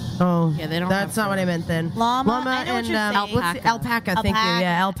 Oh, Yeah, they don't That's have not what I meant then. Llama? I know what and you're saying. what's the- alpaca. Thank you. Alpaca.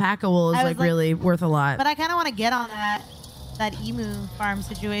 Yeah, alpaca wool is I was like like- really worth a lot. But I kind of want to get on that emu farm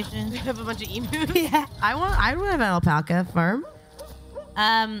situation. You have a bunch of emus. Yeah. I would have an alpaca farm.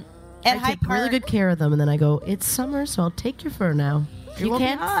 At I Hyde take really Park, good care of them, and then I go, it's summer, so I'll take your fur now. It won't be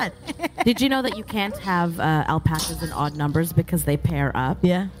hot. Did you know that you can't have alpacas in odd numbers because they pair up?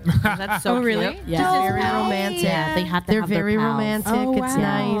 Yeah. That's so Oh, really? cute. Yeah. Yeah. Very romantic. Yeah, they have to They're have their very pals. romantic. Oh, It's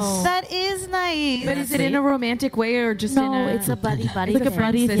wow. nice. That is nice. But is it in a romantic way or just in No, a... it's a buddy like a thing.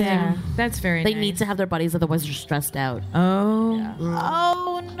 buddy thing? Yeah. That's very They nice. need to have their buddies, otherwise they're stressed out. Oh. Yeah.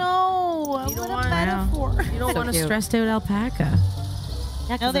 Oh no! You don't What a want- metaphor. You don't So want a cute. stressed out alpaca.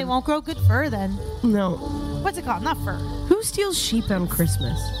 No, they won't grow good fur then. No. What's it called? Not fur. Who steals sheep on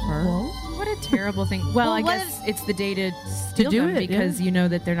Christmas? Her? What a terrible thing. Well, I what guess it's the day to steal do them it, because yeah. you know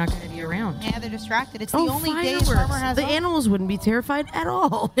that they're not going to be around. Yeah, they're distracted. It's the Oh, only day a fireworks. farmer has The off. animals wouldn't be terrified at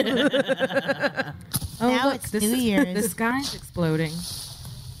all. Oh, Now look, it's this New is- Year's. The sky's exploding.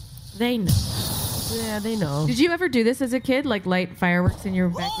 They know. Yeah, they know. Did you ever do this as a kid, like light fireworks in your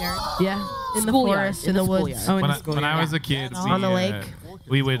backyard? Yeah, in the Schoolyard, forest, in in the the woods. schoolyard. Oh, in When the I, school when I year. was a kid, On the lake.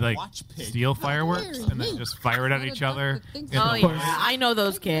 we would like steal fireworks and then just fire it at each other. in the Oh, woods. yeah. I know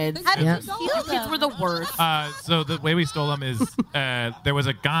those kids. How did Yeah. you steal Kids them? were the worst. So the way we stole them is there was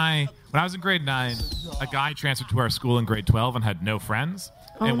a guy when I was in grade 9. A guy transferred to our school in grade 12 and had no friends.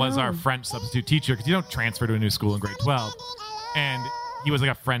 And was our French substitute teacher because you don't transfer to a new school in grade 12. And he was like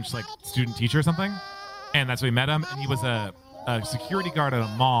a French like student teacher or something. And that's where we met him. And he was a security guard at a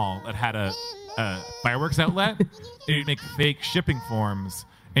mall that had a fireworks outlet. And he'd make fake shipping forms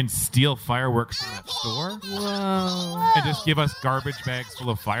and steal fireworks from that store. Whoa. And just give us garbage bags full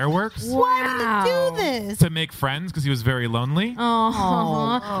of fireworks. Why did he do this? To make friends because he was very lonely.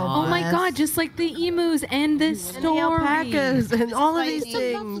 Oh my God! Just like the emus and the story. The alpacas and all of these It's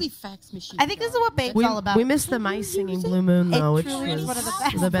a lovely things. fax machine. I think this is what Babe's all about. We missed the mice singing Blue Moon, though, which truly is was one of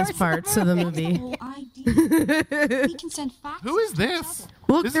the the best best parts of the movie. No idea. We can send faxes. Who is this?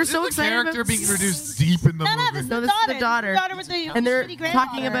 Look, This they're is so the excited character about being introduced deep in the No, movie. this is No, the this is daughter. the daughter. The daughter with the And they're shitty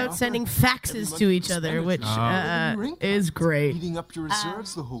talking granddaughter. about sending faxes to each other, which is great. Eating up your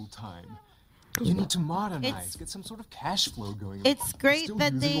reserves the whole time. You need to modernize, It's- get some sort of cash flow going. It's great Still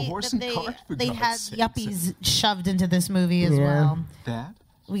that using a they horse that and cart, for they God's had sakes. yuppies shoved into this movie as Yeah. well. That?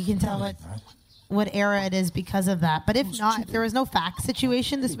 We can tell what era it is because of that. But if not, if there was no fax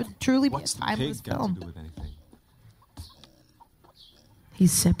situation, this would truly be a What's the timeless pig got to film. do with anything?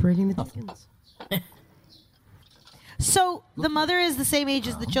 He's separating the chickens. So the mother is the same age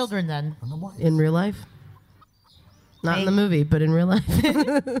as the children, then. In real life? Not in the movie, but in real life.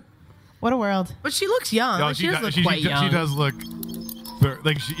 What a world! But she looks young. No, Like, she does look she, quite she young. does look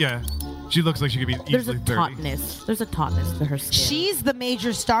like she looks like she could be There's a easily 30. tautness. There's a tautness to her skin. She's the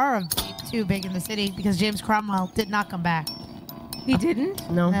major star of Babe 2, Big in the City, because James Cromwell did not come back. He didn't?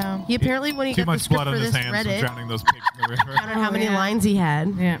 No. No. He apparently, when he Too got the much script blood for on his this hands from Reddit, drowning those pigs in the river. counted how many yeah. lines he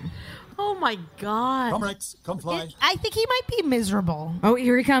had. Yeah. Oh my God. Come, Rex. Come fly. I think he might be miserable. Oh,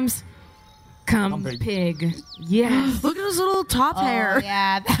 here he comes. Come, pig. pig. Yes. Look at his little top hair.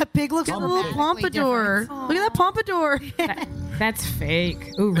 Yeah, that pig looks Look at the little pompadour. Look at that pompadour. That's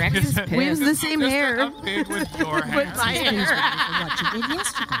fake. Ooh, Rex is pissed. We have the same Just hair. a pig with your With hair. my hair. What you did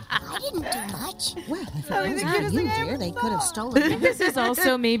yesterday. I didn't do much. Well, if it was not you, dear, they could have stolen it. This is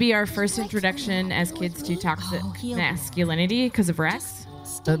also maybe our first introduction as kids to toxic masculinity because of Rex.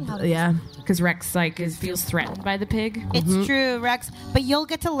 Yeah. Because Rex feels threatened by the pig. It's true, Rex. But you'll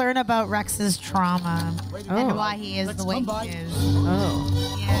get to learn about Rex's trauma and Oh. why he is the way he is.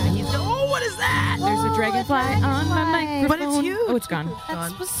 Oh. Yeah, he's Oh, what is that? There's a dragonfly on my microphone. But it's you. Oh, it's gone.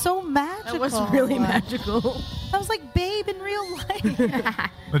 That was so magical. That was really magical. That was like Babe in real life.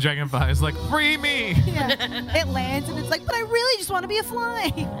 The dragonfly is like, free me! Yeah. It lands and it's like, but I really just want to be a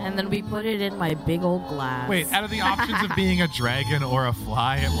fly. And then we put it in my big old glass. Wait, out of the options of being a dragon or a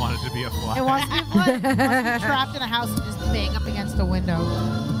fly, it wanted to be a fly. It wants to be a fly. It wants to be trapped in a house and just bang up against a window.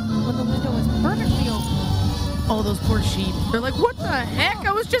 When the window is perfectly open. Oh, those poor sheep. They're like, what the heck?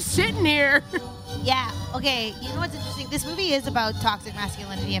 I was just sitting here. Yeah. Okay. You know what's interesting? This movie is about toxic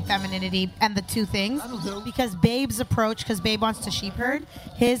masculinity and femininity and the two things. Because Babe's approach, because Babe wants to sheep herd,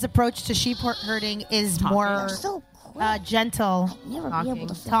 his approach to sheep herding is more gentle,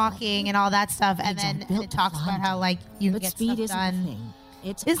 talking and all that stuff. And then it talks about how like you But get speed stuff isn't the done. thing.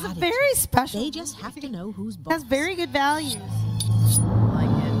 It's It's a attitude. very special. They just have to know who's boss. Has very good values. I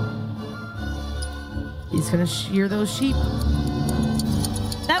like it. He's going to shear those sheep.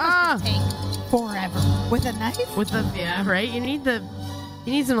 That must take forever with a knife. With the, yeah, right? He needs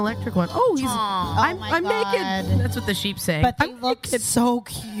an electric one. Oh, he's, I'm my naked. God. That's what the sheep say. But they look so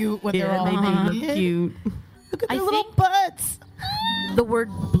cute when they're yeah, all they do look naked. cute. Look at I their little think- butts. The word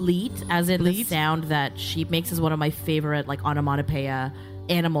bleat, as in the sound that sheep makes, is one of my favorite like onomatopoeia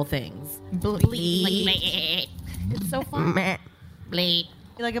animal things. Bleat. It's so fun. Bleat.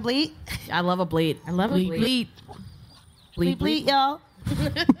 You like a bleat? I love a bleat. I love a bleat. Bleat. Bleat, bleat, bleat. y'all.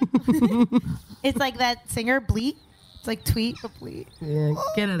 It's like that singer, Bleat. It's like tweet, but bleat. Yeah,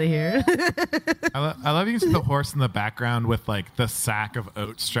 get out of here. I love you can see the horse in the background with like the sack of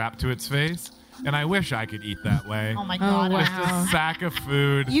oats strapped to its face. And I wish I could eat that way. Oh my God. Just a sack of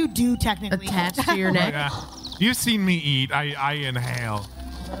food. You do technically attached to your neck. Yeah. You've seen me eat. I inhale.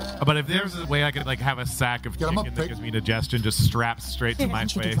 But if there's a way I could like have a sack of chicken that gives me indigestion just strapped straight to my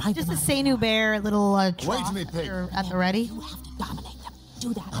face. Just a Seinu bear, little trough me, pig. at the ready. You have to dominate them.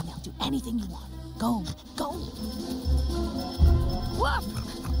 Do that and they'll do anything you want. Go, go. Woof.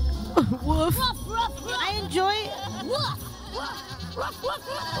 Woof. I enjoy Woof. Woof. Woof. Woof.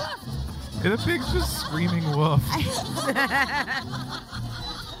 Woof. The pig's just screaming woof.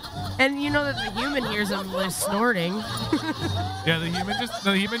 And you know that the human hears him like, snorting. Yeah, the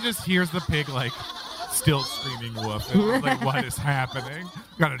human just hears the pig like still screaming woof. And it's like, what is happening?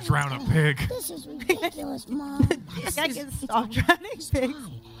 Gotta drown a pig. This is ridiculous, Mom. I can stop drowning pigs.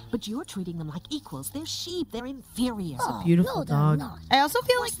 But you're treating them like equals. They're sheep. They're inferior. It's a beautiful dog. I also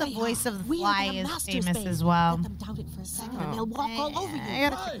feel like the voice of the fly is famous as well. Let them doubt it for a second and they'll walk all over you. I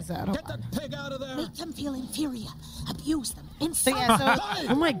gotta check this out. Get that pig out of there. Make them feel inferior. Abuse them. So Insult yeah, them.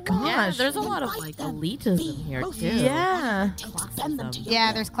 Oh my gosh. Yeah, there's a lot of like elitism here too. Yeah. Bend them to your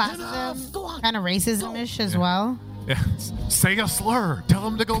Yeah, there's classism, kind of racism-ish as well. Yeah. Say a slur. Tell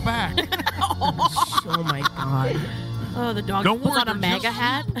him to go back. Oh my God. Oh, the dog Don't puts worry, on a they're MAGA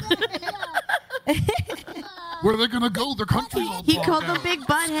hat. Where are they gonna go? Their country's all He bogged called them down. big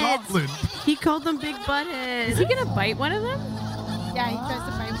buttheads. Scotland. He called them big buttheads. Is he gonna bite one of them? Yeah, he tries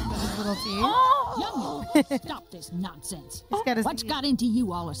to bite with his little teeth. Young, stop this nonsense. He's got his What's got into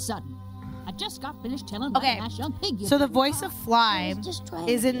you all of a sudden? I just got finished telling Okay, my young pig. so the voice of Fly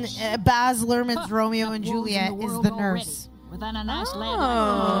is in Baz Luhrmann's Romeo and Juliet is the nurse. Within a nice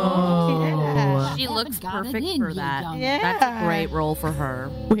Yeah. She looks perfect in for you, that. young That's a great role for her.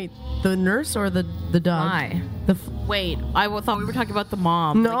 Wait, the nurse or the dog? Why? Wait, I thought we were talking about the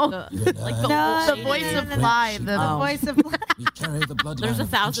mom. No. Like the No, old The voice lady. of Fly. The voice of Fly. You carry the bloodline. There's a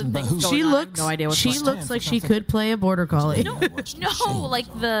thousand things going She on. looks. I have no idea what's She going looks like she could play a border collie. No, like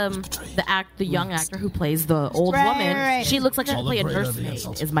the young actor who plays the old Right, woman. right. She looks like she All could play a the greater the nursemaid.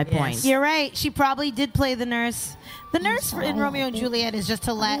 insult. Is my point. You're right. She probably did play the nurse. The nurse in Romeo and Juliet is just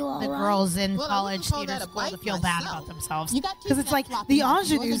to let the girls in college theater school to feel bad about themselves. Because it's like the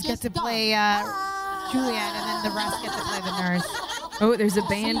ingenues get to play Juliet, and then the rest get to play the nurse. Oh, there's a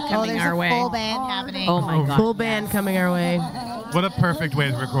band coming there's our a way. full band happening. Oh my god. Full band coming our way. What a perfect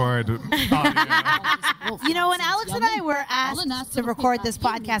way to record. You know, when Alex and I were asked to record this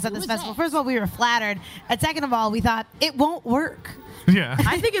podcast at this festival, first of all, we were flattered. And second of all, we thought, it won't work. Yeah.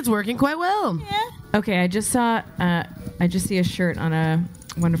 I think it's working quite well. Okay, I just see a shirt on a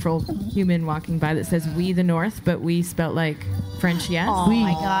wonderful human walking by that says "We the North," but we spelt like French yes. Oh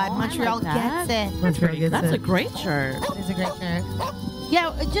my God, Montreal that. gets it. Montreal gets That's it. a great shirt. It is a great shirt.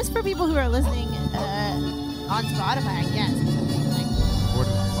 Yeah, just for people who are listening on Spotify, yes.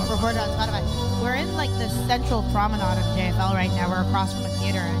 Recorded on Spotify. We're in like the central promenade of JFL right now. We're across from a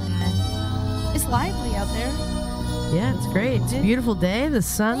theater, and it's lively out there. Yeah, it's great. It's a beautiful day. The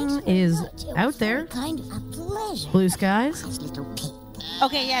sun is out there. Kind of a pleasure. Blue skies.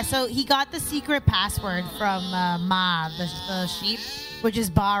 Okay, yeah, so he got the secret password from Ma, the sheep, which is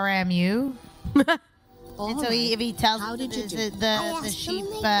Baramu. And so if he tells the sheep,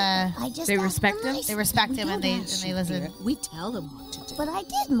 They respect him? they respect him and they listen. We tell them what to do. But I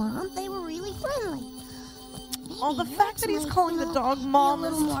did, Mom. They were really friendly. Oh, the fact that he's calling the dog Mom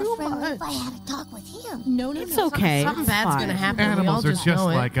is too much. If I had a talk with him. No, It's okay. Something It's bad's fine. gonna happen. Animals we all are just just know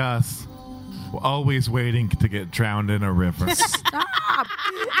it. like us. We're always waiting to get drowned in a river. Stop.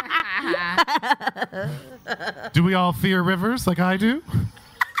 Do we all fear rivers like I do?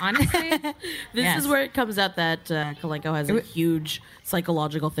 Honestly, This Yes. is where it comes out that Kalenko has a huge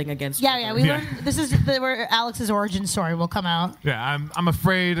psychological thing against Yeah, we learned this is where Alex's origin story will come out. Yeah, I'm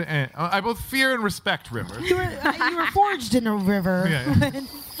afraid. And I both fear and respect rivers. You were forged in a river. Yeah.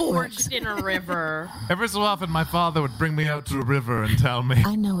 forged in a river. Every so often, my father would bring me out to a river and tell me,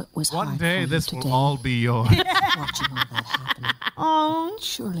 I know it was one hard day for you this today, will all be yours. watching all that happening. Oh,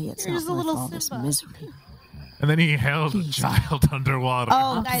 Surely it's Here's not a worth little all this Simba. misery. And then he held a child underwater.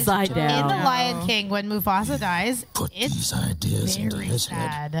 Oh, guys, Upside down. in The Lion King, when Mufasa dies, it's These ideas into very his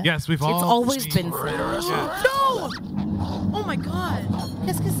head. sad. Yes, we've all. It's always seen- been sad. Yeah. No! Oh my God.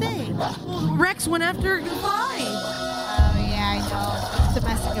 Qu'est-ce que c'est? Well, Rex went after Fly. Oh, yeah, I know.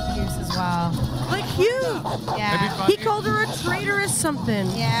 Domestic abuse as well. Like huge. Yeah. He called her a traitorous something.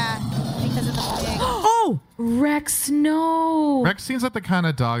 Yeah. He because of the pig. Oh, Rex, no. Rex seems like the kind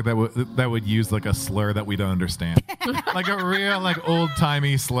of dog that would use like a slur that we don't understand, like a real like old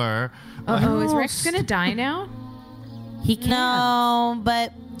timey slur. Is Rex gonna die now? He can't. No,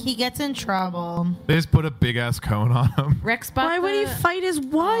 but he gets in trouble. They just put a big ass cone on him. Rex, why would he fight his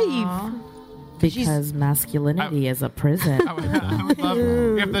wife? Because masculinity is a prison. I would love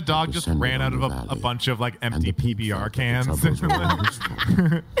if the dog just ran out of a bunch of like empty PBR cans.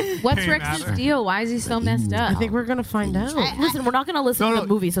 What's Rex's deal? Why is he so messed up? I think we're gonna find out. Listen, we're not gonna listen to the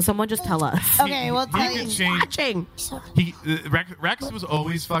movie, so someone just tell us. Okay, well, tell you. Watching. Rex was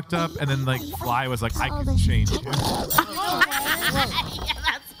always fucked up, and then like Fly was like, I can change him.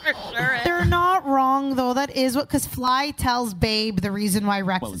 They're not wrong though. That is what, because Fly tells Babe the reason why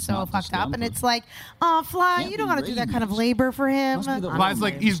Rex is so fucked up, and it's like, oh, Fly, you don't gotta do that kind of labor for him. Fly's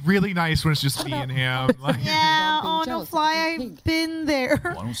like, he's really nice when it's just me and him. Like, Yeah, oh no, Fly, I've been there.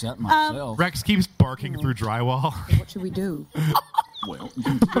 Well, I don't see that myself. Rex keeps barking through drywall. What should we do? Well,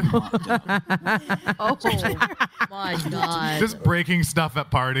 Oh my god. Just breaking stuff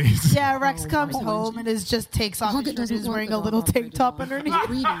at parties. Yeah, Rex comes home and takes off his shirt and is wearing a little tank top underneath.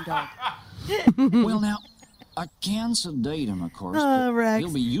 well, now, I can sedate him, of course. but Rex.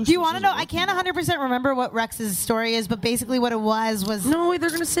 He'll be useless. Do you want to as know? a I can't 100% remember what Rex's story is, but basically what it was no, they're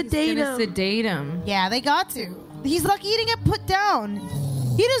gonna sedate him. Sedate him. Yeah, they got to. He's lucky he didn't get put down.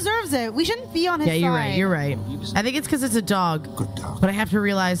 He deserves it. We shouldn't be on his side. Yeah, you're right. I think it's because it's a dog, but I have to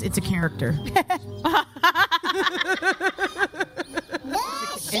realize it's a character.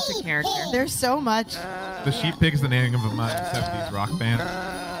 It's a character. There's so much. The Sheep Pig's the name of a 70s rock band.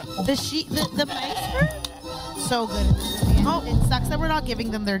 The mice were so good in this movie. Oh, it sucks that we're not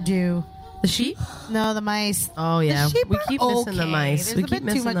giving them their due. The sheep? No, the mice. Oh yeah, The sheep we are keep missing the okay. mice. There's We a keep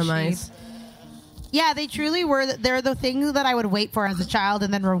bit too missing the much mice. sheep. Yeah, they truly were. They're the things that I would wait for as a child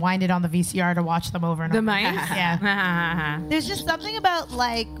and then rewind it on the VCR to watch them over and over. The mice? Yeah. There's just something about,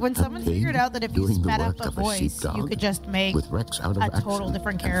 like, when someone figured out that if you doing the sped up work a of a voice, sheepdog, you could just make with Rex out of a action, total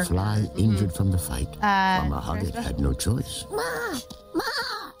different and character. Fly injured from the fight. Farmer Hoggett Sarah? had no choice. Ma,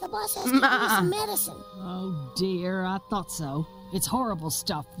 the boss has to give me some medicine. Oh dear, I thought so. It's horrible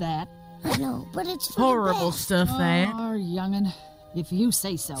stuff, that. I know, but it's for Horrible the best. stuff, that. Oh, youngin', if you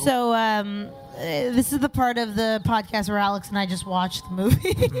say so. So, this is the part of the podcast where Alex and I just watched the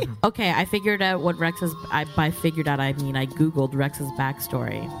movie. Okay, I figured out what Rex's. By figured out, I mean I googled Rex's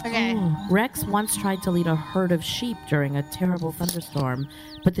backstory. Okay. Rex once tried to lead a herd of sheep during a terrible thunderstorm,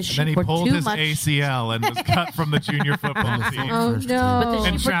 but the And sheep then he were pulled too his much. ACL and was cut from the junior football team. Oh But the no.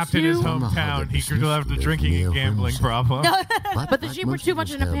 And sheep were trapped in his too- hometown. He could have a drinking and gambling problem. But the sheep were too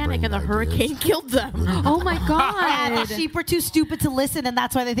much in a panic, and the hurricane killed them. Oh my Yeah, god. the sheep were too stupid to listen, and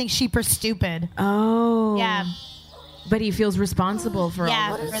that's why they think sheep are stupid. Oh. Yeah. But he feels responsible for Yeah,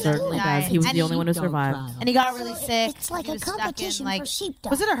 all for this. them Certainly to die. does. He was And the only one who survived. And he got really sick. It's like He a was stuck in, competition like, for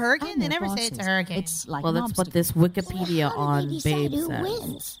sheepdogs. was it a hurricane? And They their never say it's a bosses. hurricane. It's like Well, an that's what obstacle. this Wikipedia How do on they decide Babe who says.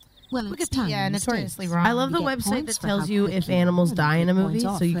 wins? Well, it's time Wikipedia, and notoriously mistakes. wrong. I love the You get website points that for tells how you if quickly animals you die in a get movie, points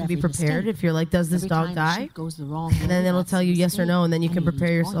off so you for can be every prepared. mistake. If you're like, does this Every dog time a die? sheep goes the wrong And then way, it'll that's tell a you yes or mistake. no, and then you can And you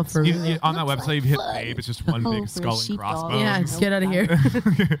prepare lose yourself points. for. On that website, if you hit Babe, it's just one Oh, big for skull and sheepdog. crossbones. Yeah, get out of here.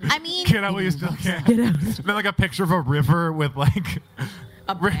 I mean, Get out while you still can. Get out. Then like a picture of a river with like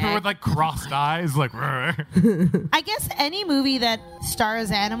river with like crossed eyes, like. I guess any movie that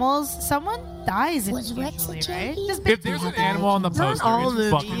stars animals, someone dies in Was it Rex a usually, right? champion? Does If there's an animal on the poster, all it's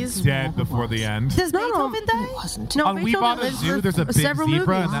fucking movies. dead before the end. Does Beethoven die? No, On We Beethoven Bought a lives Zoo, for there's a big several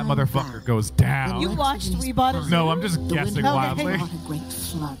zebra, movies. and that motherfucker goes down. You watched We Bought a Zoo? No, I'm just guessing Okay. wildly.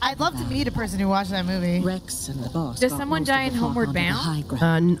 I'd love to meet a person who watched that movie. Rex and the boss. Does got someone most die of in the Homeward talk on the Bound? high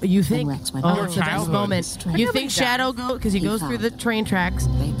ground. You think? Rex went Oh, over it's the best childhood. moment. You think Shadow go because he goes through the train tracks,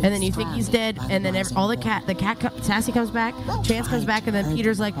 and then you think he's dead, and then all the cat Sassy comes back, Chance comes back, and then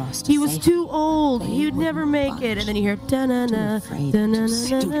Peter's like, he was too old, he'd never make it, and then you hear da-na-na,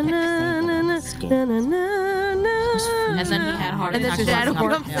 da-na-na-na-na-na-na, da-na-na-na-na. And then he had a heart And then attack. Shadow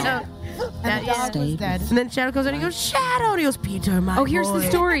Walking comes out. out. And the dog was dead. And then Shadow comes out and he goes, Shadow! And he goes, Peter, my Oh, here's boy. the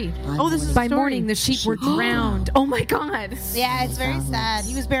story. Oh, this is By the story. morning, the sheep were drowned. Oh my god. Yeah, it's very sad.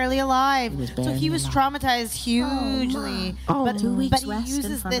 He was barely alive. So he was traumatized hugely. But he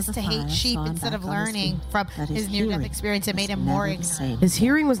uses this to hate sheep instead of learning from his near-death experience. It made him more ignorant. His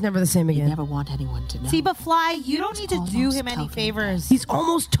hearing was never the same again. Never want anyone to know. See, but Fly, you don't need to do him any favors. He's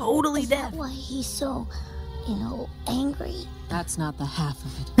almost totally Is deaf. that why he's so, angry? That's not the half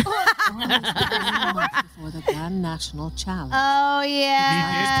of it. Before the Grand National Challenge. Oh,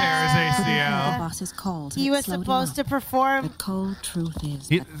 yeah. He did tear his ACL. The boss this is called. He was supposed to perform. The cold truth is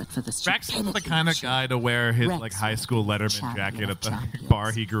that for the Drax is the kind of guy to wear his like high school Letterman jacket at the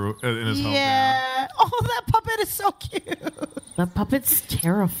bar he grew in his hometown. Yeah. Oh, that puppet is so cute. That puppet's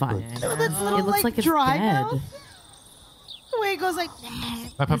terrifying. Oh, that's little, it looks like it's dry dead. mouth. The way it goes like.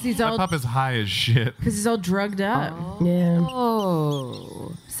 That pup is high as shit. Because he's all drugged up. Yeah.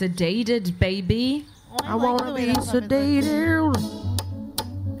 Oh. Sedated, baby. I want to be sedated.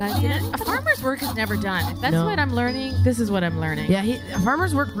 Guys, a farmer's work is never done. If that's No. what I'm learning, this is what I'm learning. Yeah,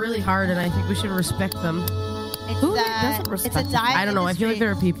 farmers work really hard, and I think we should respect them. Who doesn't respect it's a them? dive I don't know. I feel like there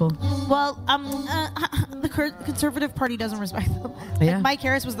are people. Well, the Conservative Party doesn't respect them. Yeah. Like Mike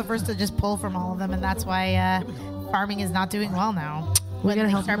Harris was the first to just pull from all of them, and that's why farming is not doing well now. We gotta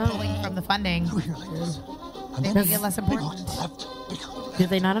help start them out. pulling from the funding. They make it less important. Do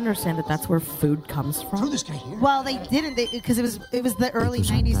they not understand that that's where food comes from? Well, they didn't because it was the early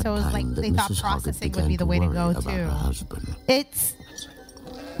 '90s, so it was like they thought processing would be the way to go too. It's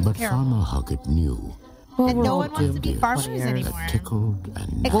But terrible. Farmer Huggett knew. And no one wants to be farmers anymore. Tickled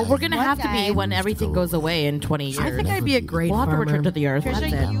and Well, we're gonna One have to guy- be when everything goes away in 20 years. I think I'd be a great We'll have to farmer. return to the earth. That's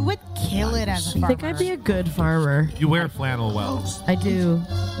Trisha, it. you would kill it as a I farmer. think I'd be a good farmer. You wear flannel well. I do.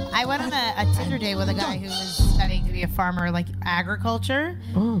 I went on a Tinder date with a guy who was studying to be a farmer, like agriculture,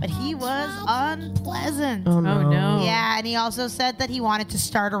 but he was unpleasant. Oh, no. Yeah, and he also said that he wanted to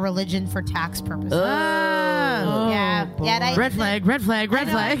start a religion for tax purposes. Yeah. And I Red flag, red flag, red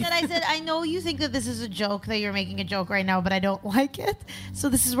flag. I said, I know you think that this is a joke, that you're making a joke right now, but I don't like it. So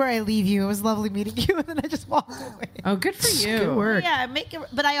this is where I leave you. It was lovely meeting you, and then I just walked away. Oh, good for you. Good work. Yeah,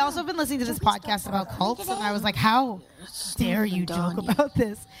 but I also been listening to this podcast about cults, and I was like, how dare you joke about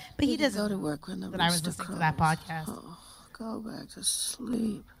this? But he doesn't. Go to work when the But I was rooster listening to crows. that podcast. Oh, go back to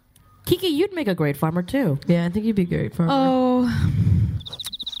sleep. Kiki, you'd make a great farmer too. Yeah, I think you'd be a great farmer. Oh.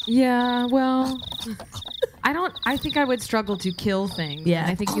 Yeah, well, I think I would struggle to kill things. Yeah.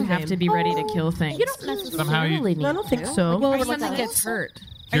 I think you have to be ready to kill things. You don't necessarily Somehow you- need I don't think to. so. Well, Or if like something a- gets hurt.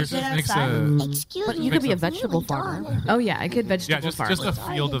 Here's you makes outside? a But you could be a vegetable farmer. Oh, yeah, I could vegetable farm. just a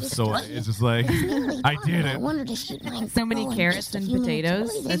field of soy. It's just like I did it. So many carrots and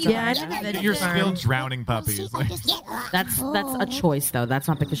potatoes. That's Yeah, all I'd I be got. vegetable You're farm. still drowning puppies. Like, That's a choice though. That's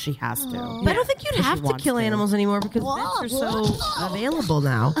not because she has to. But I don't think you'd Because she have to wants kill animals anymore because vets are so available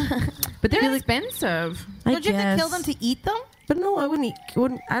now. But they're expensive. I Don't you have to kill guess. them to eat them? But no, I wouldn't.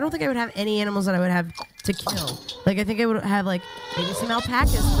 I don't think I would have any animals that I would have to kill. Like I think I would have like maybe some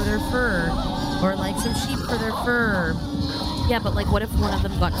alpacas for their fur, or like some sheep for their fur. Yeah, but like, what if one of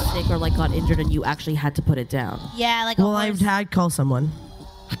them got sick or like got injured and you actually had to put it down? Yeah, like Well, I'd call someone.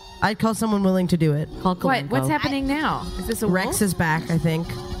 I'd call someone willing to do it. Call What? What's happening now? Is this a Rex wolf? is back, I think.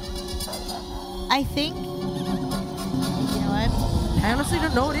 I think. You know what? I honestly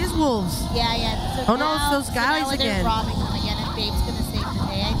don't know. It is wolves. Yeah. So Oh, no, it's now- those so guys now they're again. robbing them again, and Babe's gonna save the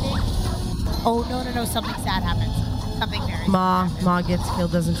day. I think. Oh no! Something sad happens. Something very. Ma gets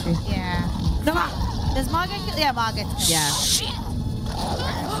killed, doesn't she? Yeah. No. Does Ma get killed? Yeah, Ma gets killed.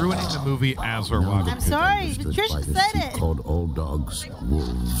 Yeah. ruining the movie as we're watching. I'm sorry, Patricia said it. Called all dogs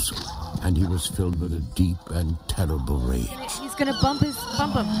wolves, and he was filled with a deep and terrible rage. He's gonna bump him.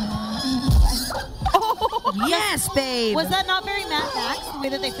 Oh, yes, babe. Was that not very Mad Max, the way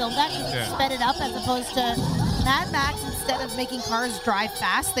that they filmed that? Because Yeah. they sped it up as opposed to Mad Max. Instead of making cars drive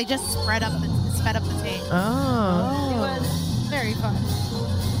fast, they just sped up the tape. Oh. It was very fun.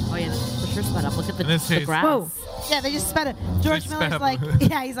 Oh yeah, for sure sped up. Look at the, In this the case- grass. Whoa. Yeah, they just sped it. George sped Miller's up. like,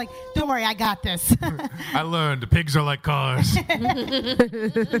 yeah, he's like, don't worry, I got this. I learned pigs are like cars.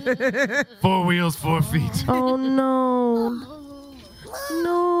 4 wheels, 4 feet. Oh no.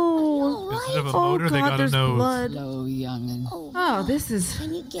 No. Instead of a motor, they got a there's nose. blood. Hello, youngin'. Oh, this is a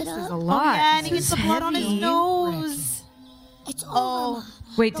lot. Oh, yeah, and he gets the blood on his heavy. nose. Oh.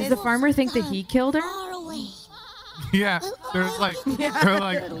 Wait, does the farmer think that he killed her? Yeah, they're like,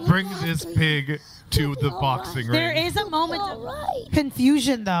 bring this pig to the boxing ring. There is a moment of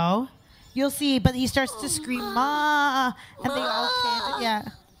confusion, though. You'll see, but he starts to scream, "Ma!" and they all chant it. Yeah.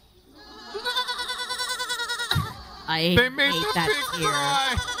 I They made hate the that pig tear.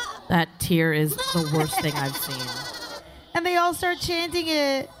 cry. That tear is the worst thing I've seen. And they all start chanting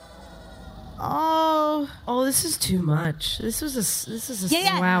it. Oh, this is too much. This is a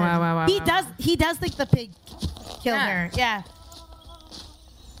yeah. Wow. He does think the pig killed her. Yeah.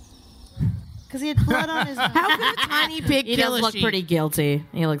 Because he had blood on his. How could a tiny pig He kill does a look sheep? pretty guilty.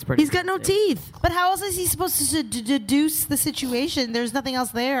 He looks pretty. He's got no guilty. teeth. But how else is he supposed to deduce the situation? There's nothing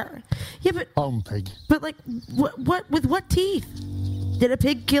else there. Yeah, but Pig. but like what with what teeth? Did a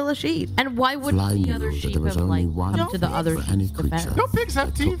pig kill a sheep? And why wouldn't Fly the knew other that sheep there was have only like one come to the fate other for any sheep's creature defense? No, pigs have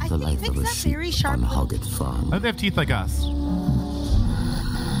that teeth. took the life of a sheep on Hoggett Farm. They have teeth like us. They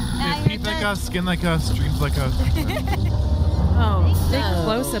have teeth like us, skin like us, dreams like us. Oh, big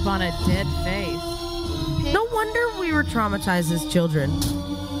close up on a dead face. No wonder we were traumatized as children.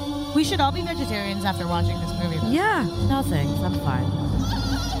 We should all be vegetarians after watching this movie. Though. Yeah. No thanks, I'm fine.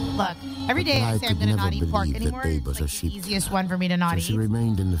 Look, every day I say I'm could going to never not eat pork believe that anymore. Babe It's was like a the sheep. easiest one for me to not So she eat.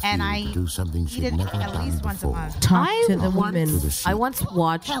 remained in the And field I to do something eat she'd it never at done least once a before. month. Talk to the women. To the sheep. I once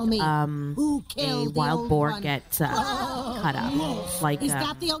watched Tell me, who a killed the wild old boar one? get cut up. Like Is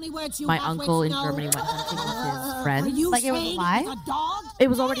that the only words you my halfway uncle in know? Germany went hunting with his Are friends. you Like it was saying alive? it's a dog? It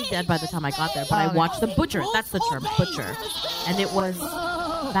was already dead by the time I got there, but I watched them butcher it. That's the term, butcher. And it was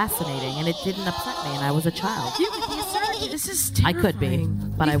fascinating, and it didn't upset me, and I was a child. You could be a surgeon. This is I could be,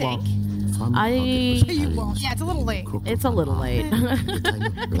 terrifying. but I You won't. From I- Hoggett was carrying Yeah, it's a little late. It's a little late. a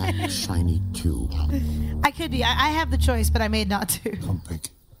tiny black shiny tube. I could be. I have the choice, but I made not to. Come, pig.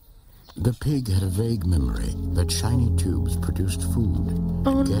 The pig had a vague memory that shiny tubes produced food.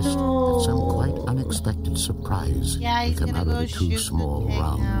 Oh, Guessed no. that some quite unexpected surprise Yeah, he's would come gonna out go of the two shoot the small pig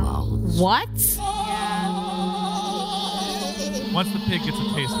round now. mouths. What? Once the pig gets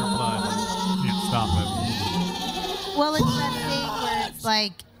a taste for blood, you can't stop it. Well, it's that thing where it's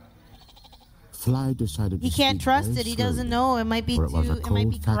like Fly decided he to can't speak trust very it. He doesn't slowly, know. It might be for it was a it might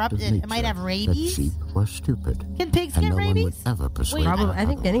be cold fact of corrupted. It might nature have that rabies. sheep were stupid. Can pigs and get no one would rabies? ever persuade Probably. her I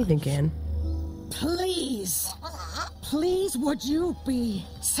think anything can. Please, please, would you be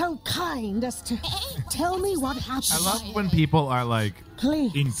so kind as to tell me what happened? I love when people are like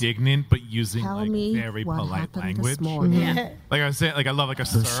Please. indignant but using Tell like me very what polite happened language. this morning. Yeah. Like I was saying, like I love like a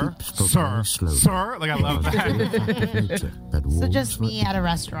The sir, sheep spoke sir, very slowly. sir. Like I love It was a that. fact of nature that So wolves just were me at a evil,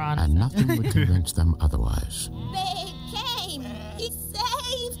 restaurant. and nothing would convince them otherwise. Babe came. He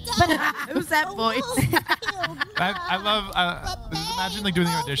saved us. Who's that voice? I love. Imagine like doing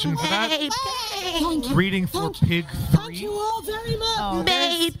the audition for that. Thank you. Reading for Pig Thank 3. you all very much. Oh,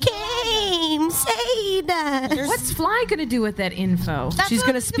 Babe came, saved us. What's Fly gonna do with that info? That's She's what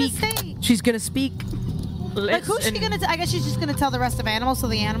gonna I was gonna speak. say. She's gonna speak. Like, who's she gonna? I guess she's just gonna tell the rest of animals so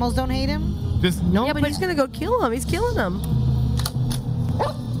the animals don't hate him. Just No, but he's gonna go kill him. He's killing him.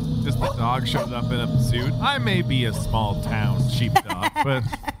 the dog shows up in a suit. I may be a small town sheepdog, but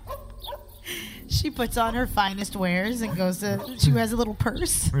She puts on her finest wares and goes to. She has a little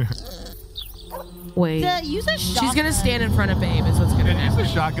purse. Wait. Use a shotgun. She's gonna stand in front of Babe. Is what's gonna and use happen. a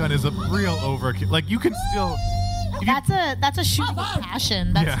shotgun is a real overkill. Like you can still. That's a shooting with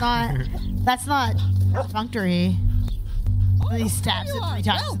passion. That's Yeah. not perfunctory. He stabs it 3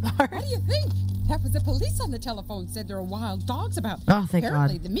 times in the heart. What do you think? That was the police on the telephone. Said there are wild dogs about. Oh, thank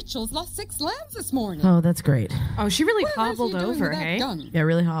Apparently, God. the Mitchells lost 6 lambs this morning. Oh, that's great. Oh, she really What was he hobbled doing over, with that hey? gun? Yeah,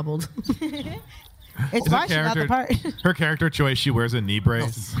 really hobbled. It's Her why she got the part. her character choice. She wears a knee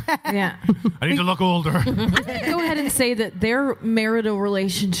brace. Yeah. I need to look older. Go ahead and say that their marital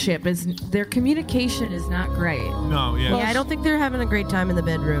relationship their communication is not great. No, yeah. Yeah, I don't think they're having a great time in the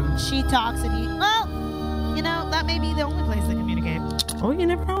bedroom. She talks and he. Well, you know that may be the only place they communicate. Oh, you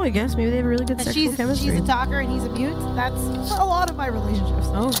never know. I guess maybe they have a really good And sexual chemistry. she's a talker and he's a mute. That's a lot of my relationships.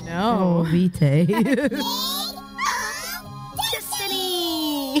 Oh Oh, no. Vitae.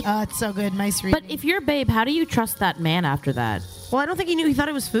 Destiny. Oh, it's so good. Nice reading. But if you're Babe, how do you trust that man after that? Well, I don't think he knew. He thought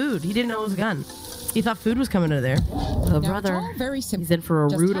it was food. He didn't know it was a gun. He thought food was coming out of there. Oh, Now, brother. it's all very simple. He's in for a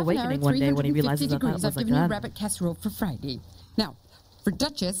Just rude half an hour, awakening one day when he 350 realizes that degrees. that I've was a given you gun. rabbit casserole for Friday. Now, for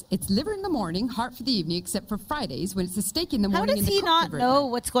Duchess, it's liver in the morning, heart for the evening, except for Fridays when it's a steak in the How morning. does and the he cooked not liver at know night.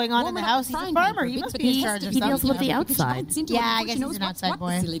 what's going on in Warm the it up house? He's a frying farmer. pan He for a must bit, be in but charge of he deals something. with the because she outside. bites into Yeah, it I before guess she he's knows an what's outside what,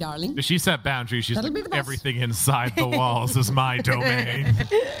 boy. silly darling. She set boundaries. She's That'll like, be the best. everything inside the walls is my domain.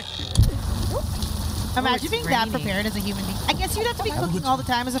 Imagine being that prepared as a human being. I guess you'd have to be cooking all the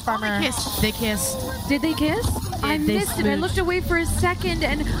time as a farmer. They kissed. Did they kiss? I they missed it. I smooched. looked away for a second,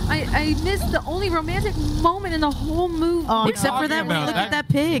 and I missed the only romantic moment in the whole movie. Oh, Except for that when you about look that- at that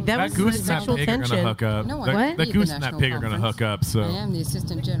pig. That was goose the and that sexual pig are tension. gonna hook up. No, I That- can't that lead goose the and that national pig are gonna hook up. So I am the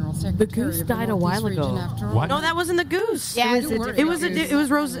assistant general secretary. goose of the died a Northeast while ago. region after all. What? No, that wasn't the goose. Yeah, Don't worry It was about it was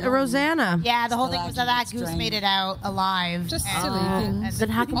Rosanna. Yeah, the whole thing was that goose made it out alive. Just And- silly things. Then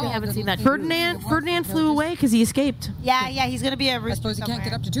how come we haven't seen that? Ferdinand flew away because he escaped. Yeah, he's gonna be a I rooster suppose you can't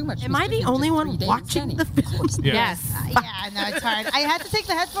get somewhere. up to too much. Am I the mischief in only just one 3 days, watching can he? the film? Yes. Yeah, no, it's hard. I had to take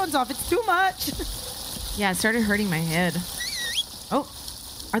the headphones off. It's too much. Yeah, it started hurting my head. Oh,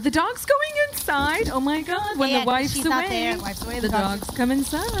 are the dogs going inside? Oh my God! When Yeah, the wife's she's away, not there. Wife's away, the the dogs- dogs come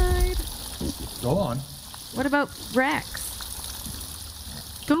inside. Go on. What about Rex?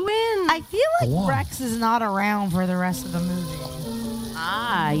 Go in. I feel Go like on. Rex is not around for the rest of the movie.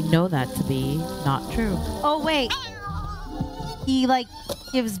 I know that to be not true. Oh, wait. He, like,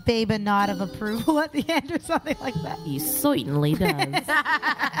 gives Babe a nod of approval at the end or something like that. He certainly does.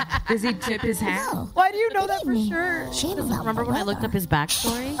 Does he tip his hat? Why do you know that for sure? Remember when I looked up his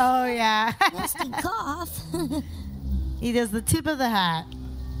backstory? Oh, yeah. Nasty cough. He does the tip of the hat.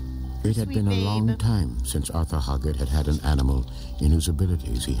 It had been a long time since Arthur Hoggett had had an animal in whose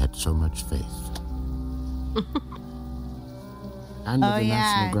abilities he had so much faith. And with the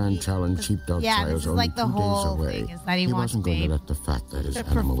National Grand Challenge Sheepdog Trials only like 2 days away, is that he wants wasn't going to Babe let the fact that his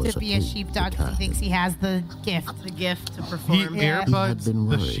animal was to be a pig sheepdog deter because he thinks he has the gift. The gift to He perform. earbuds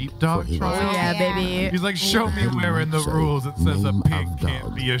the sheepdog trial. Yeah, baby. He's like, show me where in the rules it says a pig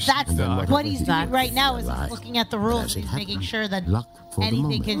can't be a That's sheepdog. what he's doing right now is he's looking at the rules. He's making sure that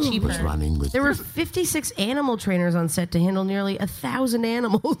anything can cheap her. There were 56 animal trainers on set to handle nearly 1,000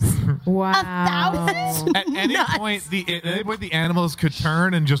 animals. Wow. 1,000? At any point, the animals could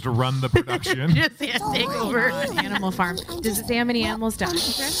turn and just run the production. Just take over. Animal farm. Does it say how many animals died,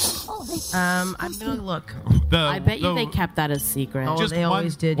 Chris? I'm gonna look. I bet you they kept that a secret. Oh, Just they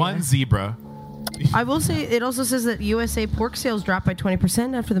always did. One yeah. zebra. I will say it also says that USA pork sales dropped by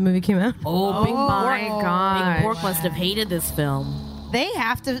 20% after the movie came out. Oh, Big my Pork. God. Big Pork must have hated this film. They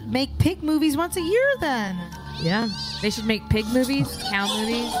have to make pig movies once a year then. Yeah. They should make pig movies, cow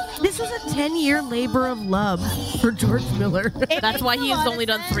movies. This was a 10-year labor of love for George Miller. That's why he's only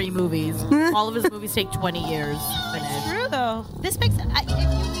done 3 movies. All of his movies take 20 years. It's true though. This makes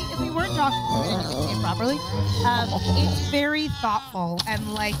if we weren't talking properly, it's very thoughtful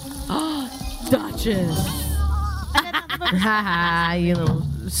and like Duchess. Haha, you little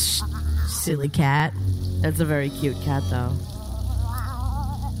silly cat. That's a very cute cat, though.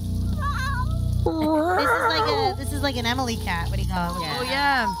 This is like an Emily cat. What do you call it? Oh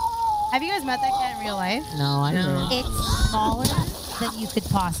yeah. Have you guys met that cat in real life? No, I didn't. It's smaller than you could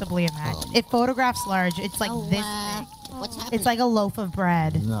possibly imagine. It photographs large. It's like this big. What's happening? It's like a loaf of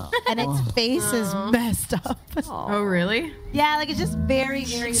bread. No. And its face is messed up. Oh, really? Yeah, like it's just very,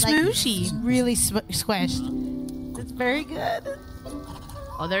 very Smooshy. like really squished. It's very good.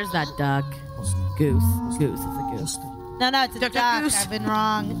 Oh, there's that duck. Goose. Goose. It's a goose. No, it's a duck. Goose. I've been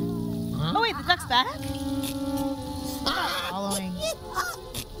wrong. Oh wait, the duck's back. Following.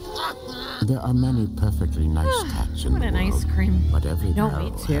 There are many perfectly nice cats in What the an world, ice cream. but every No, barrel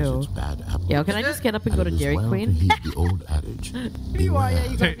me has too. its bad apple. Yo, can I just get up and go to it is Dairy well Queen? to heed the old adage. You are, yeah,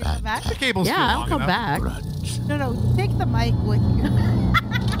 you Hey, gotta come back. the cable's Yeah, still I'll long come enough. back. Grudge. No, take the mic with you.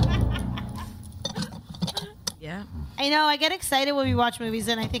 Yeah. I know, I get excited when we watch movies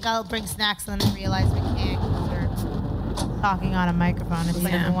and I think I'll bring snacks and then I realize I can't because we're talking on a microphone. It's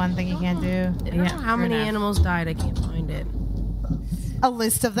like the one thing you can't do. I don't know how many animals died. I can't find it. A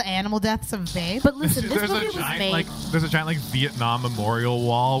list of the animal deaths of Babe. But listen, this There's movie a was giant made. there's a giant Vietnam memorial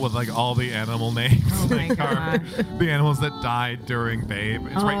wall with like all the animal names. Oh my God. The animals that died during Babe.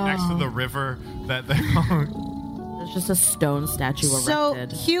 It's right next to the river that they There's just a stone statue So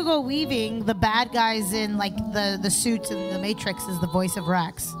erected. Hugo Weaving, the bad guys in like the suits in the Matrix, is the voice of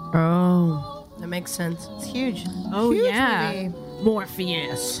Rex. Oh, that makes sense. It's huge. Oh, Huge yeah. movie.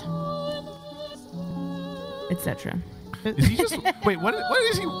 Morpheus. Etc. Is he just wait? What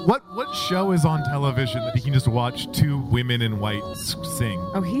is he? What show is on television that he can just watch 2 women in white sing?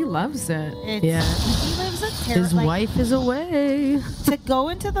 Oh, he loves it. Yeah. He lives a His wife is away. To go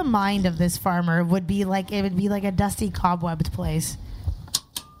into the mind of this farmer would be like a dusty, cobwebbed place.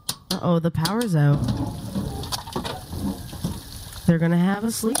 Uh-oh, the power's out. They're gonna have a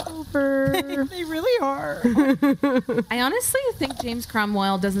sleepover. They really are. I honestly think James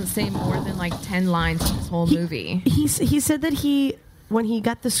Cromwell doesn't say more than like 10 lines in this whole movie. He said that when he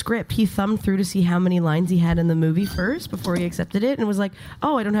got the script, he thumbed through to see how many lines he had in the movie first before he accepted it, and was like,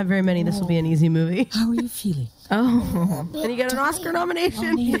 "Oh, I don't have very many. This will be an easy movie." How are you feeling? Oh, and he got an Oscar nomination.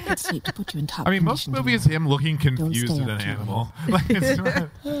 Only a good sleep to put you in top I mean, most condition movie is him looking confused at an animal. Like, it's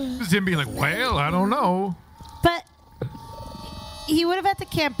just him being like, "Well, I don't know." But he would have had to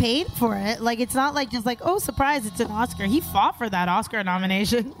campaign for it. Like, it's not like just like, oh, surprise, it's an Oscar. He fought for that Oscar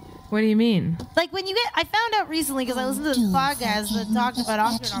nomination. What do you mean? Like, when you get, I found out recently because I listened to this podcast that talked about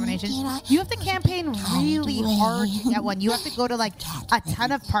Oscar nominations. You have to campaign really hard to get one. You have to go to like a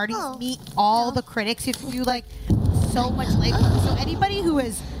ton of parties, meet all the critics. You have to do like so much labor. So anybody who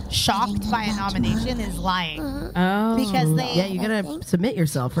has shocked by a nomination is lying. Oh. Because they... Yeah, you gotta submit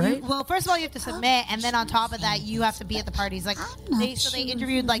yourself, right? Well, first of all, you have to submit, and then on top of that, you have to be at the parties. Like, they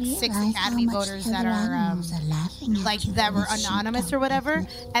interviewed like 6 Academy voters that are that were anonymous or whatever,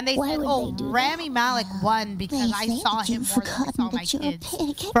 and they said, "Oh, Rami Malek won because I saw him more than I saw my kids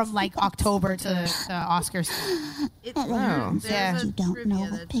from like October to Oscars." Wow. Yeah.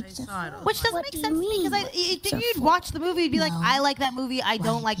 Which doesn't make sense to me because you'd watch the movie, you'd be like, "I like that movie. I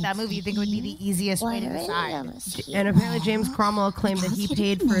don't like that movie." You think it would be the easiest way to decide. And apparently James Cromwell claimed that he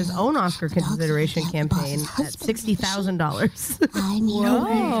paid for his own Oscar consideration campaign at $60,000.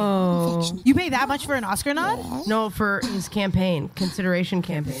 Whoa. You pay that much for an Oscar nod? No, for his campaign, consideration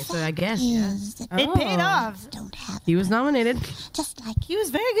campaign. So I guess, yeah. It paid off. He was nominated. He was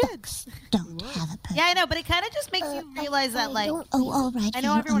very good. Yeah, I know, but it kind of just makes you realize that, like, I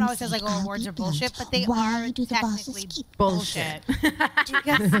know everyone always says, like, oh, awards are bullshit, but they are technically bullshit.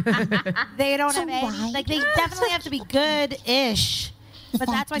 Because they don't have any, like, they definitely have to be good-ish. But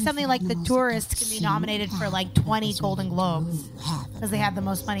that's why something like The Tourist can be nominated for, like, 20 Golden Globes. Because they have the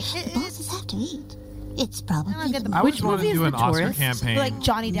most money. It's probably I always want to do an Oscar campaign. Like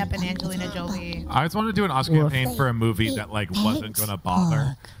Johnny Depp and Angelina Jolie. I always want to do an Oscar campaign for a movie that like wasn't gonna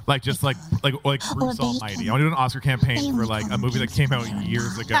bother, like just like Bruce Almighty. I want to do an Oscar campaign for like a movie that came out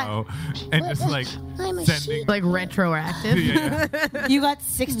years ago, and just like sending like retroactive. Yeah. You got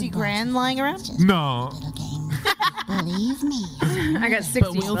 60 grand lying around? No. Believe me. I got 60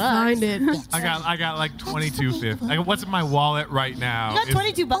 But we'll find it. I got like $22.50. What's in my wallet right now? You got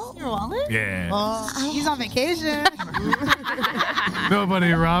 $22 in your wallet? Yeah. Oh, he's on vacation.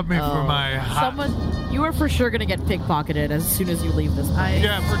 Nobody robbed me for my. You are for sure gonna get pickpocketed as soon as you leave this place.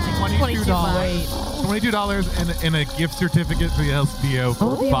 Yeah, for $22. $22 and a gift certificate for the LCBO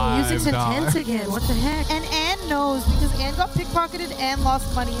for $5. The music's intense again. What the heck? And Anne knows because Anne got pickpocketed and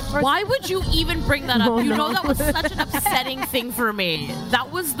lost money. Why would you even bring that up? You know that was such an upsetting thing for me.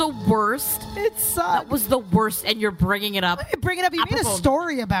 That was the worst. It sucked. That was the worst, and you're bringing it up. Bring it up. You made a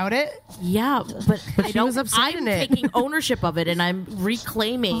story about it. Yeah, but I she was upset I'm in it. taking ownership of it, and I'm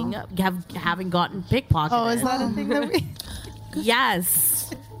reclaiming having gotten pickpocketed. Oh, is that a thing that we...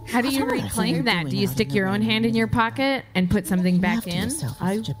 Yes. How do you reclaim that? Do you stick your own hand in your pocket and put something back in?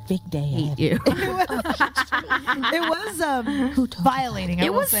 I big day hate you. It was violating.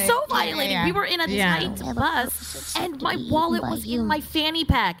 It was so violating. Yeah. We were in a tight bus, and my wallet was in my fanny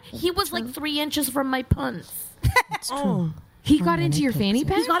pack. He was like 3 inches from my punts. Oh. He got into your fanny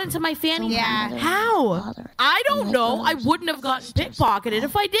pack? He got into my fanny pack. How? I don't know. I wouldn't have gotten pickpocketed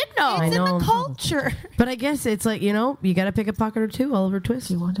if I did know. It's in the culture. But I guess it's like, you know, you got to pick a pocket or two, Oliver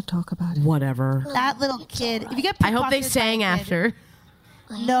Twist. You want to talk about it? Whatever. That little kid. If you get I hope they pickpocketed sang by a kid- after.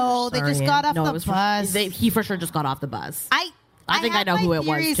 No, they just got off No, it the was bus. he for sure just got off the bus. I think I have know my who it was,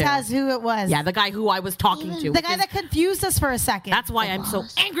 theories too. as who it was. Yeah, the guy who I was talking to. The guy that confused us for a second. That's why I'm so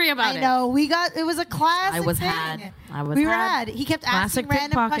angry about it. I know. It was a classic I was thing. had. I was We were had. had. He kept Classic asking random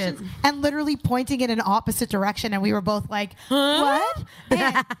pickpocket. questions and literally pointing in an opposite direction, and we were both like, "What?"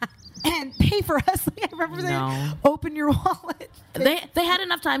 And pay for us. Like, I remember saying, "Open your wallet." They had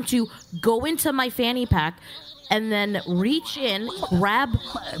enough time to go into my fanny pack and then reach in, grab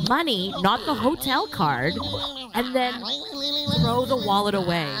money, not the hotel card, and then throw the wallet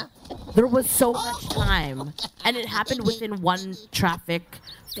away. There was so much time. And it happened within one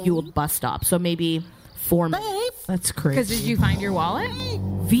traffic-fueled bus stop. So maybe 4 minutes. That's crazy. Because did you find your wallet?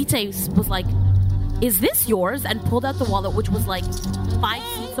 Vitae was like, "Is this yours?" And pulled out the wallet, which was like 5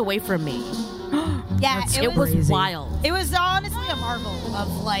 feet away from me. Yeah, It was wild. It was honestly a marvel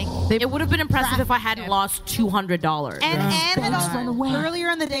of like. It would have been impressive if I hadn't lost $200. And Anne had also earlier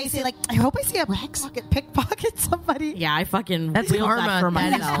in the day say like, "I hope I see a pickpocket somebody." Yeah, I fucking That's wheeled karma. that for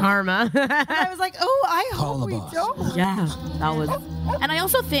That myself. is karma. And I was like, "Oh, I hope we don't." Yeah, that was. And I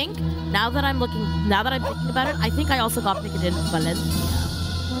also think now that I'm thinking about it, I think I also got picketed in Valencia.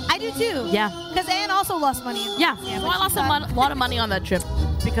 I do too. Yeah, because Anne also lost money. Yeah, so I lost a lot of money on that trip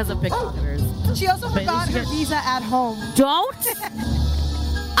because of pickpocketers. She also forgot her visa at home. Don't.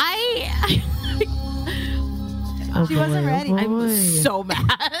 She wasn't ready. I'm so mad.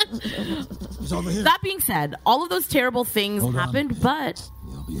 That being said, all of those terrible things happened, but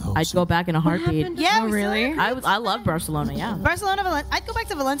I'd go back in a heartbeat. Yeah, really? I love Barcelona. Yeah. Barcelona, I'd go back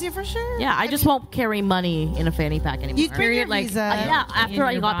to Valencia for sure. Yeah, I just won't carry money in a fanny pack anymore. You'd bring your visa. Yeah, after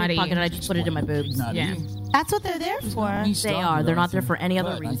I your got body. pickpocketed, I just put it in my boobs. Yeah. That's what they're there for. They are. They're not there for any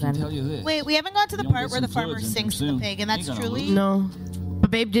other reason. Wait, we haven't got to the part where the farmer sings to the pig, and that's truly. No.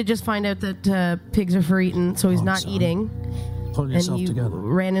 But Babe did just find out that pigs are for eating, so he's not eating. Pull and yourself he together.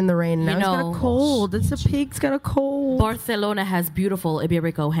 ran in the rain. And now he's got a cold. It's a pig's got a cold. Barcelona has beautiful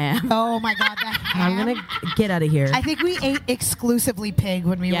Iberico ham. Oh my god, that ham. I'm gonna get out of here. I think we ate exclusively pig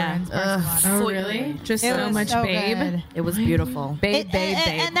when we were in Barcelona. Oh, really? Just It so was much so babe. good. It was beautiful. Babe, babe,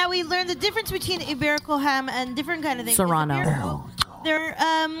 babe. And now we learned the difference between Iberico ham and different kind of things. Serrano.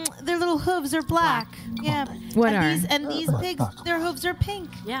 Iberico, their little hooves are black. Yeah. What and are? These, and these pigs, their hooves are pink.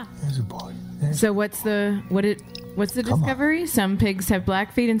 Yeah. So what's the discovery? Some pigs have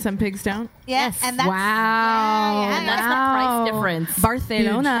black feet and some pigs don't. Yes. And that's, Wow. Yeah, And that's the price difference.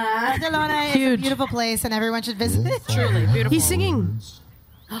 Barcelona. Barcelona is a beautiful place, and everyone should visit it. Truly beautiful. He's singing.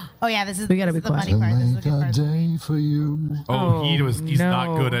 Oh yeah, this is We gotta be the quiet. funny part. This is the good A part. day for you. He's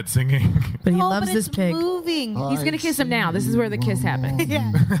not good at singing. But he Oh, loves but this it's pig. moving. He's gonna kiss him now. This is where the kiss happened. Yeah.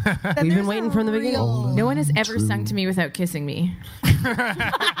 We've been waiting from the beginning. No one has ever sung to me without kissing me.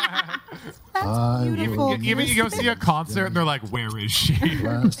 That's beautiful. Even you go see a concert and they're like, "Where is she?"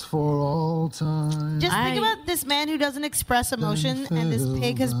 Last for all time. Just think about this man who doesn't express emotion, and this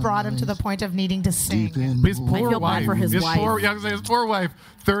pig has brought him to the point of needing to sing. His poor feel bad wife. for his wife. His poor wife.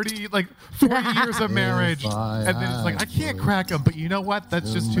 40 years of marriage, and then it's like, I can't crack him, but you know what?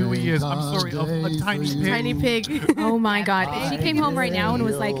 That's just who he is. I'm sorry, a tiny pig. Tiny pig. Oh my god. If she came home right now and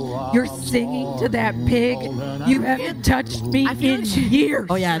was like, "You're singing to that pig. You haven't touched me in years."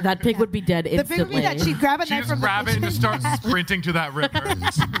 Oh yeah, that pig would be dead The pig would be instantly. that she'd grab a She knife just from grab the it and just start sprinting to that river.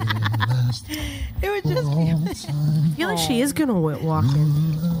 It would just be. I feel like she is gonna walk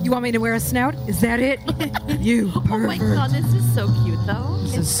in. You want me to wear a snout? Is that it? You pervert. Oh my god, this is so cute though.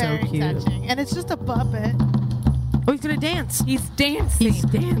 This is so Very cute. touching. And it's just a puppet. Oh, he's gonna dance. He's dancing. He's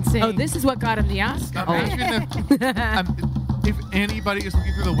dancing. Oh, this is what got him the Oscar. Imagine if anybody is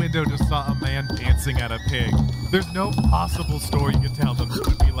looking through the window just saw a man dancing at a pig. There's no possible story you can tell them that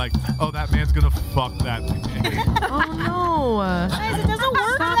would be like, "Oh, that man's gonna fuck that pig." Oh no. Guys, it doesn't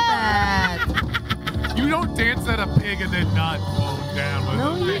work Stop that way. that. You don't dance at a pig and then not bone down with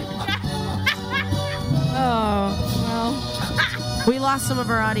No, a you- pig. Oh, well. We lost some of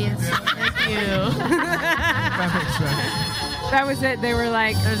our audience. Thank you. That makes sense. That was it. They were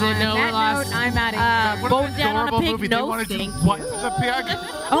like, on no, we're that lost. note, I'm out of here. What Bone an down on a adorable pig, movie. no They want to do thank what to the pig?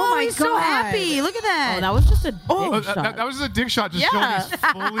 Oh my he's god. so happy. Look at that. Oh, that was just a dick Oh, shot. that was just a dick shot. Just Yeah.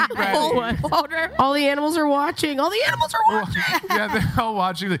 showing he's fully ready. All the animals are watching. All the animals are watching. Yeah, they're all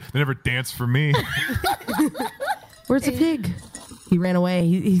watching. They never danced for me. Where's the pig? He ran away.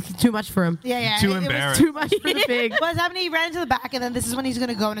 He's too much for him. Yeah. Too it was embarrassed. Too much for the pig. What's happening? He ran into the back, and then this is when he's going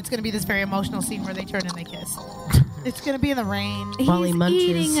to go, and it's going to be this very emotional scene where they turn and they kiss. It's going to be in the rain. While he He's munches.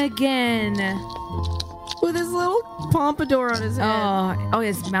 eating again. With his little pompadour on his head. Oh,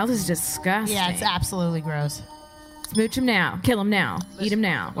 his mouth is disgusting. Yeah, it's absolutely gross. Smooch him now. Kill him now. Eat him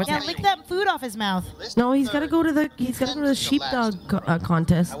now. What's Yeah, happening? lick that food off his mouth. No, he's got to go to the sheepdog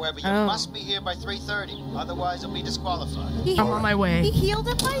contest. However, you Oh. must be here by 3:30, otherwise you'll be disqualified. I'm on my way. He healed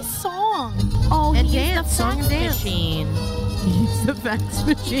him by song. Oh, And he used dance, the song fax and dance. machine. He's the fax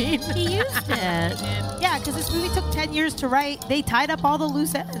machine. He used it. Yeah, because this movie took 10 years to write. They tied up all the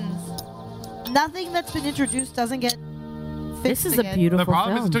loose ends. Nothing that's been introduced doesn't get fixed This is a again. beautiful The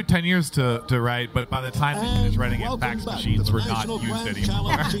problem is film. it took 10 years to write, but by the time they finished writing it, Welcome fax back machines to the were not National used Grand anymore.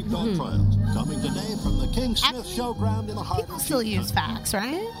 Challenge Sheepdog Trials. Coming today from the King Smith Showground in the heart People of still Sheepdog. use fax,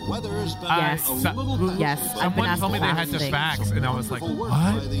 right? Weather's been Yes. a little Yes, I've been Someone asked told me they had to fax fax, and I was like, wonderful work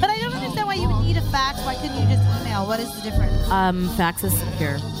what? by the But I don't understand why you would need a fax. Why couldn't you just email? What is the difference? Fax is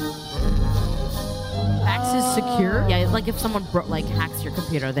secure. Fax is secure? Yeah, like if someone hacks your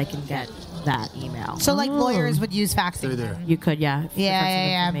computer, they can get that email. So, like, lawyers would use faxing. You could, yeah.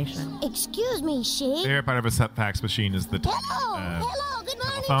 Yeah. Information. Excuse me, The sheep. favorite part of a fax machine is the Hello, good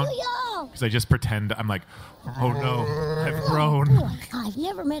morning telephone. to y'all. Because I just pretend I'm like, oh no, I've grown. Oh, I've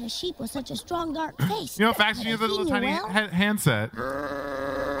never met a sheep with such a strong, dark face. You know, fax machine is a little tiny handset.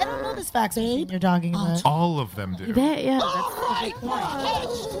 I don't know this fax machine you're talking about. All of them do. But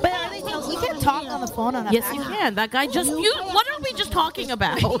are they, you can't talk on the phone on a Yes, fax. you can. That guy just. What are we just talking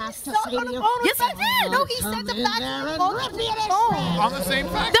about? Yes, I did. No, he sent the fax phone to the phone. On the same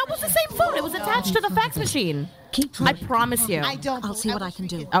fax? That was the same phone. It was attached to the fax machine. I promise you. I don't. I'll see what I can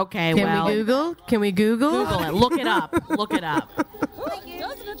do. Okay, Can well. we Google? Can we Google? Google it. Look it up. Look it up.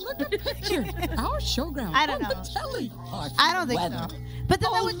 Doesn't it look a picture? Our showground. I don't on know. the telly. I don't think so. But then,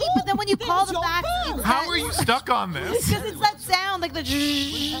 but then when you call the fax, it's How that- are you stuck on this? Because it's that sound, like the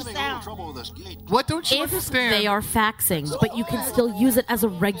sound. What don't you If understand? they are faxing, but you can still use it as a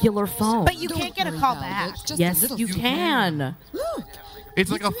regular phone. But you can't get a call back. Yes, you can. It's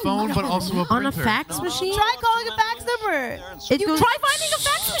like a phone, but also a printer. On a fax machine? Try calling a fax number. It goes, Try finding a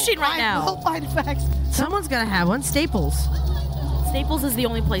fax machine right I will now. find a fax. someone's got to have one. Staples. Staples is the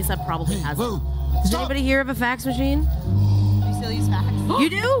only place that probably has it. Does anybody hear of a fax machine? You still use fax? You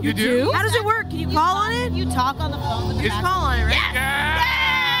do? You do? How does it work? Can you call on it? You talk on the phone with the You fax call on it, right?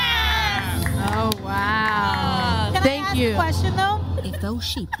 Oh wow! Can Thank I ask you. a question though? If those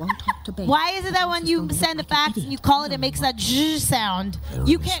sheep won't talk to Babe, Why is it that when you send a fax and you call it, it makes that zh sound?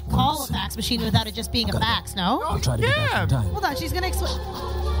 You can't call a fax machine without it just being a fax, no? I'll try to get back in time. Hold on, she's gonna explain.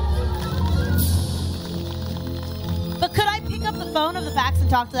 But could I pick up the phone of the fax and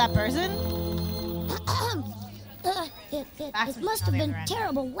talk to that person? It must have been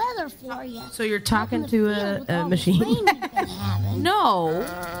terrible weather for you. So you're talking to a machine? No.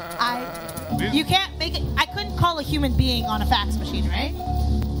 You can't make it. I couldn't call a human being on a fax machine, right?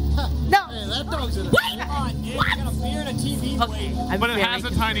 No. Hey, that dog's in a Come on, man. You got a beer and a TV waiting. But it has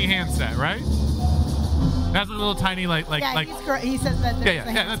a tiny handset, right? It has a little tiny Yeah, he's correct. He says that. Yeah,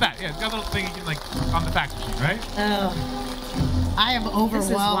 that's that. Yeah, it's got a little thing you can on the fax machine, right? I am overwhelmed. This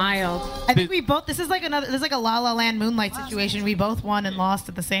is wild. I think we both. This is like another. There's like a La La Land Moonlight situation. We both won and lost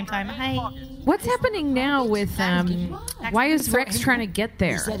at the same time. Hi. What's happening now with why is Rex trying to get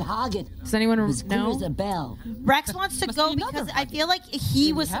there? Does anyone know? Rex wants to go because I feel like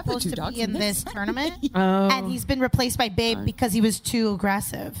he was supposed to be in this tournament, Oh. and he's been replaced by Babe because he was too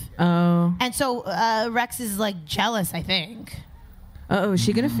aggressive. Oh. And so Rex is like jealous, I think. Oh, is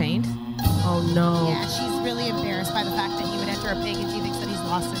she gonna faint? Oh no. Yeah, she's really embarrassed by the fact that he would enter a pig, and she thinks that he's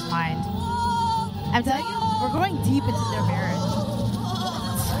lost his mind. I'm telling you, we're going deep into their marriage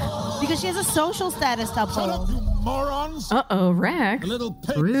because she has a social status to uphold. Morons! Uh-oh, Rex. The little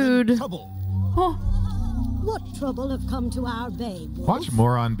pig's Rude. in trouble. Oh. what trouble have come to our Babe? Watch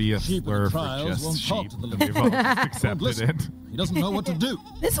moron be a Sheep slur with for trials won't just talk sheep. to the And we've all just accepted Listen. it. He doesn't know what to do.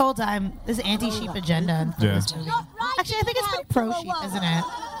 This whole time, this anti-sheep agenda in Yeah. this movie. Actually, I think it's pretty pro-sheep, isn't it?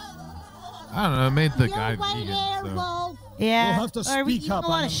 I don't know. It made the guy vegan. So. Yeah. We'll have to Or we speak eat up a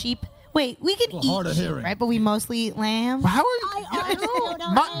lot on of them. sheep. Wait, we can Well, eat hard of sheep, hearing. right? But we mostly eat lamb. How are you?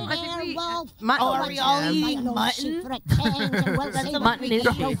 Mutton. I think we. Oh, are we all eating mutton? Mutton is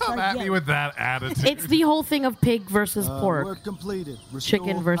sheep. I'm happy with that attitude. It's the whole thing of pig versus Work pork, completed. Restore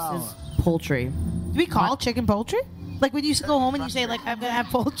chicken versus power. poultry. Do we call chicken poultry? Like when you go home and you say, like, I'm going to have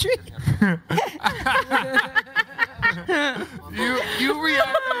poultry?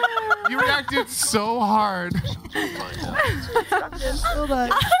 You reacted so hard. Hold on.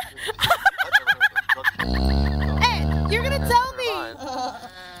 Hey, you're going to tell me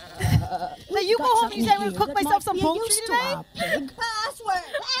that you go home and you say, I'm going to cook myself some poultry today?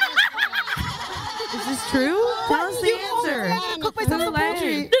 Is this true? Tell us the answer. I'm going to cook myself some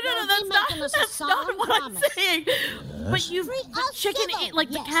poultry. No, that's not what I'm saying. But you, the chicken, like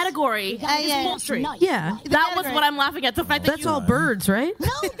the category is yeah. poultry. Yeah. That was what I'm laughing at. The fact that That's all birds, right?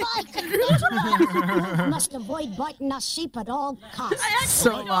 Must avoid biting a sheep at all costs. I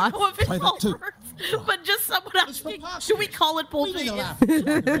So actually don't know if it's Play that all too. birds, but just someone asking, should we call it poultry?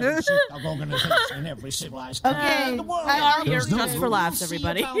 organization, every civilized Okay. We are here just for laughs,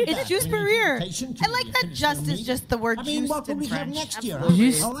 everybody. It's juice per year. I like that just is just the word juice what will in we have French. next year?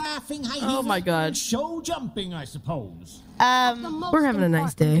 Juice. A laughing hyena? Oh my God. Show jumping, I suppose. We're having a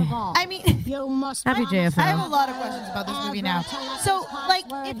nice day. I mean, You must Happy I have a JFL. lot of questions about this movie now. So, like,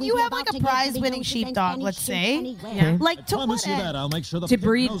 if you have like a prize-winning sheepdog, let's say, Okay. like to Promise what you end? that. I'll make sure the To pig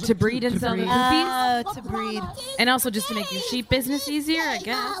breed, knows to it breed too. and sell the poopies, To breed. and also just to make your sheep business easier, I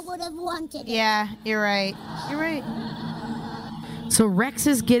guess. I would have wanted it. Yeah, you're right. You're right. So Rex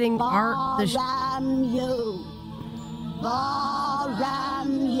is getting art. Baram you.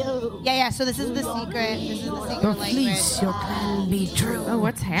 Baram you. Yeah, yeah. So this is the secret. This is the Your secret fleece, language. your plan be true. Oh,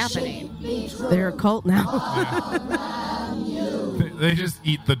 what's happening? They're a cult now. They just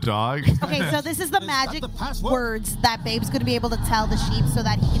eat the dog. Okay, so this is the magic words that Babe's going to be able to tell the sheep so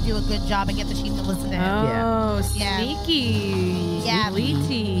that he can do a good job and get the sheep to listen to him. Oh, Yeah. sneaky. Yeah.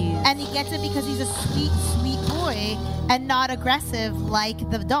 Sweeties. And he gets it because he's a sweet, sweet boy and not aggressive like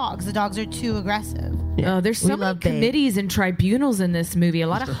the dogs. The dogs are too aggressive. Oh, there's so We many love Babe. committees and tribunals in this movie. A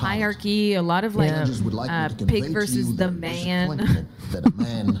lot of hierarchy, a lot of like Judges would like me to convey pig to versus you the their man. disappointment that a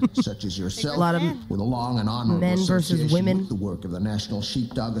man such as yourself, A lot of with a long and honorable men versus association women. with the work of the National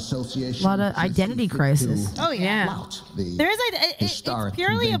Sheepdog Association, A lot of identity crisis. Oh, yeah. flout the There is it's historic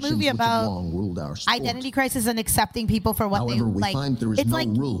purely a conventions movie which have about long ruled our sport. identity crisis and accepting people for what However, they we like. find there is It's no like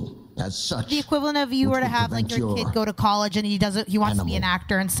rule as such. the equivalent of you which were to would have like your prevent kid go to college and he wants to be an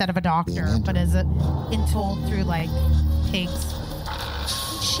actor instead of a doctor, but is it been told through like pigs,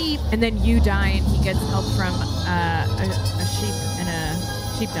 sheep, And then you die and he gets help from a sheep and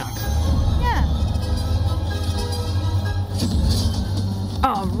a sheepdog. yeah.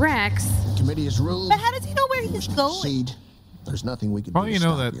 Oh, Rex. The committee has ruled. But how does he know where he's going? Proceed. There's nothing we can Well, do you to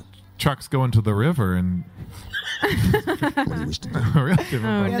know stop that trucks go into the river and. Real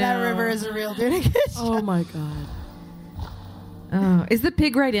different. Yeah, that river is a real dude. Oh my god. Oh, is the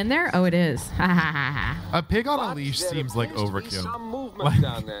pig right in there? Oh, it is. A pig on a leash seems like overkill.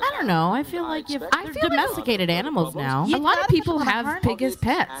 I don't know. I feel like they're domesticated animals now. A lot of people have pig as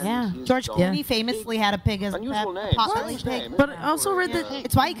pets. Yeah. George Clooney famously had a pig as a pet, a potbelly pig. But I also read that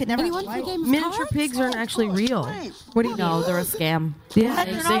It's why you could never. miniature pigs aren't actually real. What do you know? They're a scam. Yeah,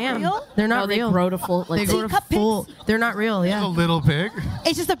 They're not real? They're not No, they real. grow to full. Like, They grow to full. They're not real. Yeah. A little pig.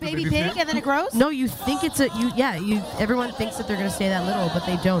 It's just a baby pig and then it grows? No, you think it's a you. Yeah, you. Everyone thinks that they're going to stay that little, but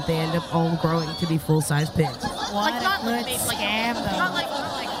they don't. They end up all growing to be full-size pigs. What a good scam, though. not like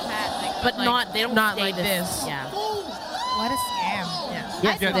that. But not. They don't. Not stay like this. Yeah. What a scam. Yeah.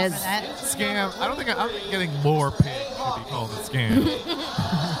 Yes, it is. Scam. I don't think getting more pig should be called a scam.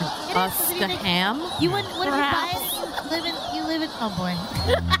 The ham. You wouldn't buy it. You live in. Oh boy.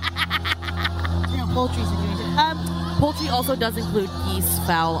 Poultry situation. Poultry also does include geese,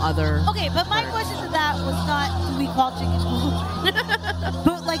 fowl, other. Okay, but my question to that was not do we call chicken poultry?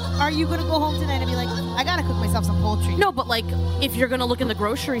 But like, are you gonna go home tonight and be like, I gotta cook myself some poultry? No, but like, if you're gonna look in the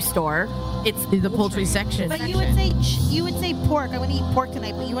grocery store, it's the poultry section. But you would say pork. I'm gonna eat pork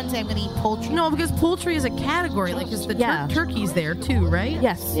tonight, but you wouldn't say I'm gonna eat poultry. No, because poultry is a category. Like, because the turkey's there too, right?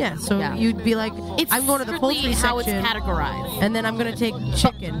 Yes. Yeah. So you'd be like, I'm going to the poultry how section, it's categorized, and then I'm going to take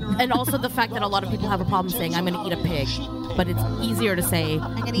chicken. And also the fact that a lot of people have a problem saying I'm gonna eat a pig, but it's easier to say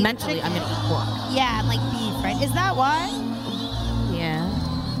mentally I'm gonna eat pork. Yeah, and like beef, right? Is that why? Yeah.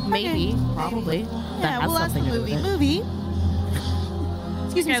 Maybe. Probably. Yeah. Well, that's the movie.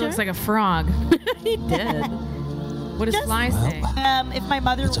 Excuse me, looks like a frog. He did. What does Fly say? If my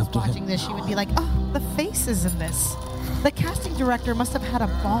mother was watching this, she would be like, "Oh, the faces in this. The casting director must have had a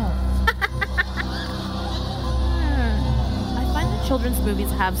ball." I find that children's movies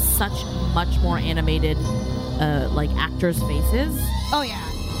have such much more animated, like actors' faces. Oh yeah.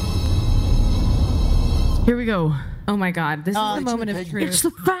 Here we go. Oh my God, this is the moment of truth. It's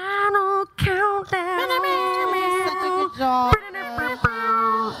the final countdown. Such a good job.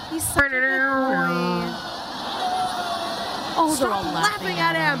 He's such a good boy. Oh, they're all laughing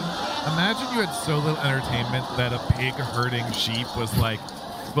at him. Imagine you had so little entertainment that a pig herding sheep was like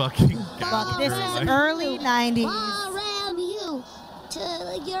fucking. Look, this is early 90s. Around you. To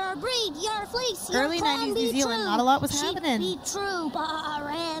your breed, your fleece, your Early clan 90s be New Zealand, true. not a lot was Sheep happening. Be true,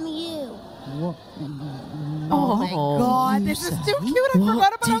 around you. Oh my God, this is too cute. I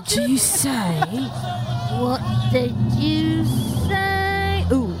forgot about What did you say? What did you say?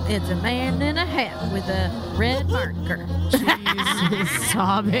 Ooh, it's a man in a hat with a red marker. She's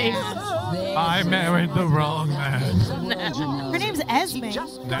sobbing. I married the wrong man. Her name's Esme.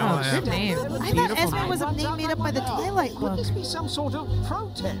 Now I am. Good name. I thought Esme was a name made up by the Twilight book. Could this be some sort of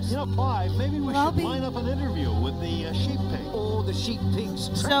protest? You know, Clive, maybe we should line up an interview with the sheep pig. Oh, the sheep pigs.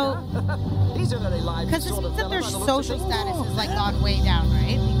 So, He's a very lively because it sort of seems that fella their by the looks of social things. status has like gone way down,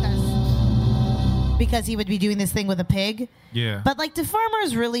 right? Because he would be doing this thing with a pig. Yeah. But like, do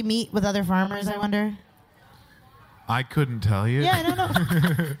farmers really meet with other farmers? I wonder. I couldn't tell you. Yeah, I don't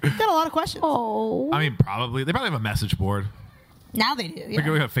know. Got a lot of questions. Oh. I mean, probably. They probably have a message board. Now they do. We have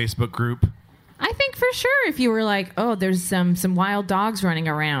a Facebook group. I think for sure if you were like, oh, there's some wild dogs running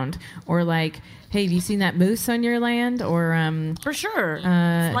around, or like, hey, have you seen that moose on your land? Or for sure,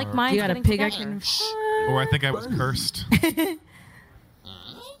 it's like mine. You got a getting pig I together. can. Or I think I was cursed.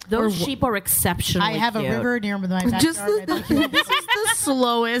 Those sheep are exceptionally I have cute. a river near my backyard. Just this is the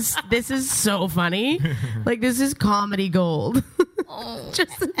slowest. This is so funny. Like, this is comedy gold.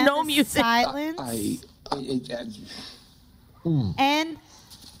 Just no music. Silence. And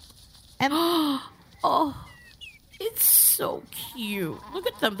oh, it's so cute. Look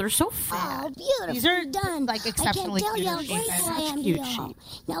at them; they're so fat. Oh, beautiful. These are done. like exceptionally I can't tell cute you how sheep. grateful I am to Cute y'all. sheep.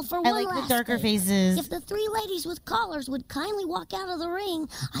 Now, for I one like the last darker thing, faces. If the three ladies with collars would kindly walk out of the ring,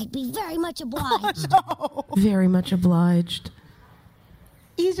 I'd be very much obliged. Very much obliged.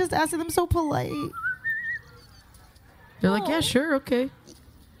 He's just asking them so polite. They're like, yeah, sure, okay.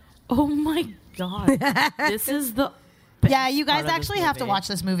 Oh my god, this is the. Yeah, you guys part of this actually have to movie. watch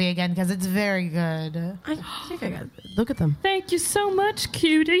this movie again because it's very good. I think I got it. Look at them. Thank you so much,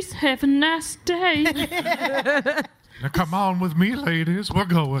 cuties. Have a nice day. Now come on with me, ladies. We're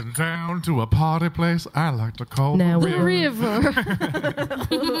going down to a party place I like to call Now the we're-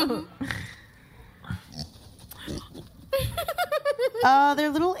 river. Oh, they're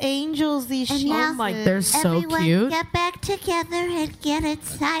little angels, these sheep. Oh my, they're so Everyone cute. get back together and get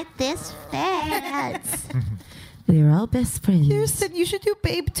inside this fence. We were all best friends. Houston, you should do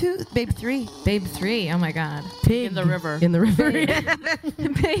Babe 3. Babe 3. Oh my God. Pig In the river. In the river.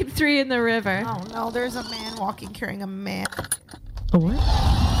 Babe 3 in the river. Oh no, there's a man walking carrying a man. A what?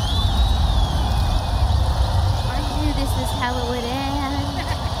 I knew this is how it would end.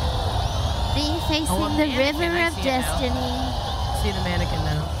 Me facing the river of destiny. See the mannequin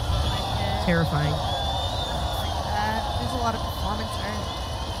now. Terrifying. There's a lot of performance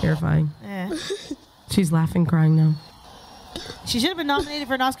art. Terrifying. Yeah. She's laughing, crying now. She should have been nominated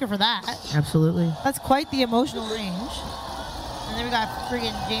for an Oscar for that. Absolutely. That's quite the emotional range. And then we got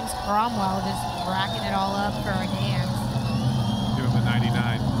friggin' James Cromwell just racking it all up for a dance. Give him a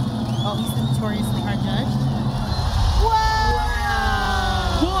 99. Oh, he's the notoriously hard judge.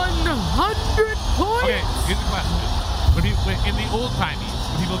 Wow! 100 points! Okay, here's the question. When in the old timies,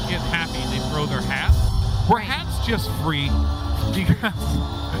 when people get happy, they throw their hats. Were hats just free? Because,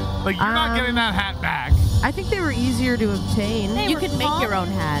 like, you're not getting that hat back. I think they were easier to obtain. You could make your own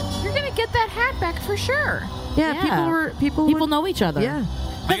hat. You're gonna get that hat back for sure. Yeah, people know each other. Yeah.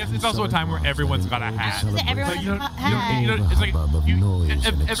 I guess it's also a time where everyone's got a hat. Everyone Like, it's like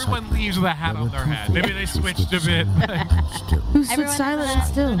if everyone leaves with a hat on their head. Maybe they switched a bit. Who stood silent and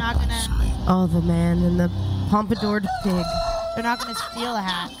still? Oh, the man in the pompadoured pig. They're not going to steal a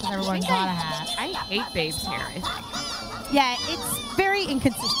hat because everyone got a hat. I hate Babe's hair, I think. Yeah, it's very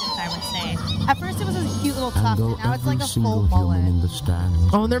inconsistent, I would say. At first it was a cute little tuft, and now it's like a full mullet.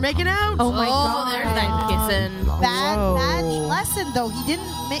 Oh, and they're making out. Oh my God. There's that kissing. Bad lesson, though. He didn't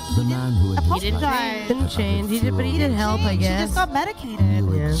apologize. Didn't change. He did, but he did help, I He guess. just got medicated.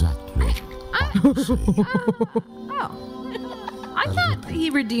 I thought he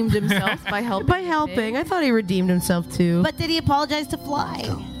redeemed himself by helping. By helping. I thought he redeemed himself, too. But did he apologize to Fly?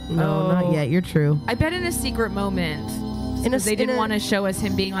 No, not yet. You're true. I bet in a secret moment. Because they didn't want to show us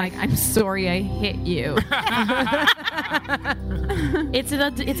him being like, I'm sorry I hit you. It's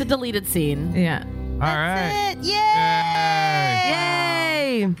a deleted scene. Yeah. All right. Yay!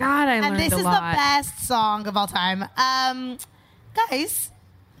 Yay! God, I learned And this a is lot. the best song of all time. Guys,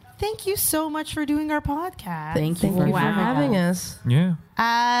 thank you so much for doing our podcast. Thank you for having us. Yeah.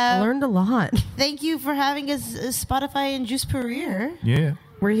 I learned a lot. Thank you for having us, Spotify and Juice Pereira. Yeah.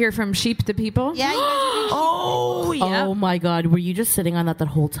 We're here from sheep to people. Yeah, you guys are doing Oh, yeah. Oh my God. Were you just sitting on that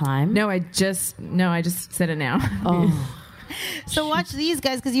whole time? No, I just said it now. Oh. So watch these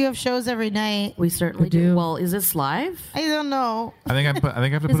guys because you have shows every night. We certainly do. Well, is this live? I don't know. I think I have to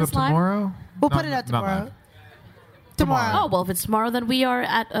put it up tomorrow. We'll put it out tomorrow. Tomorrow. Oh, well, if it's tomorrow, then we are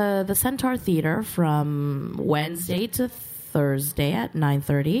at the Centaur Theater from Wednesday to Thursday at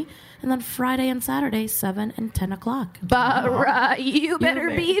 9:30. And then Friday and Saturday, 7 and 10 o'clock. Bara, you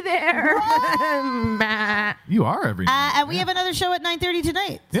better be there. You are every night. And we have another show at 9:30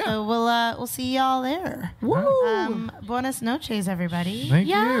 tonight. Yeah. So we'll see y'all there. Woo! Buenas noches, everybody. Thank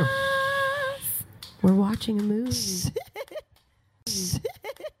you. We're watching a movie.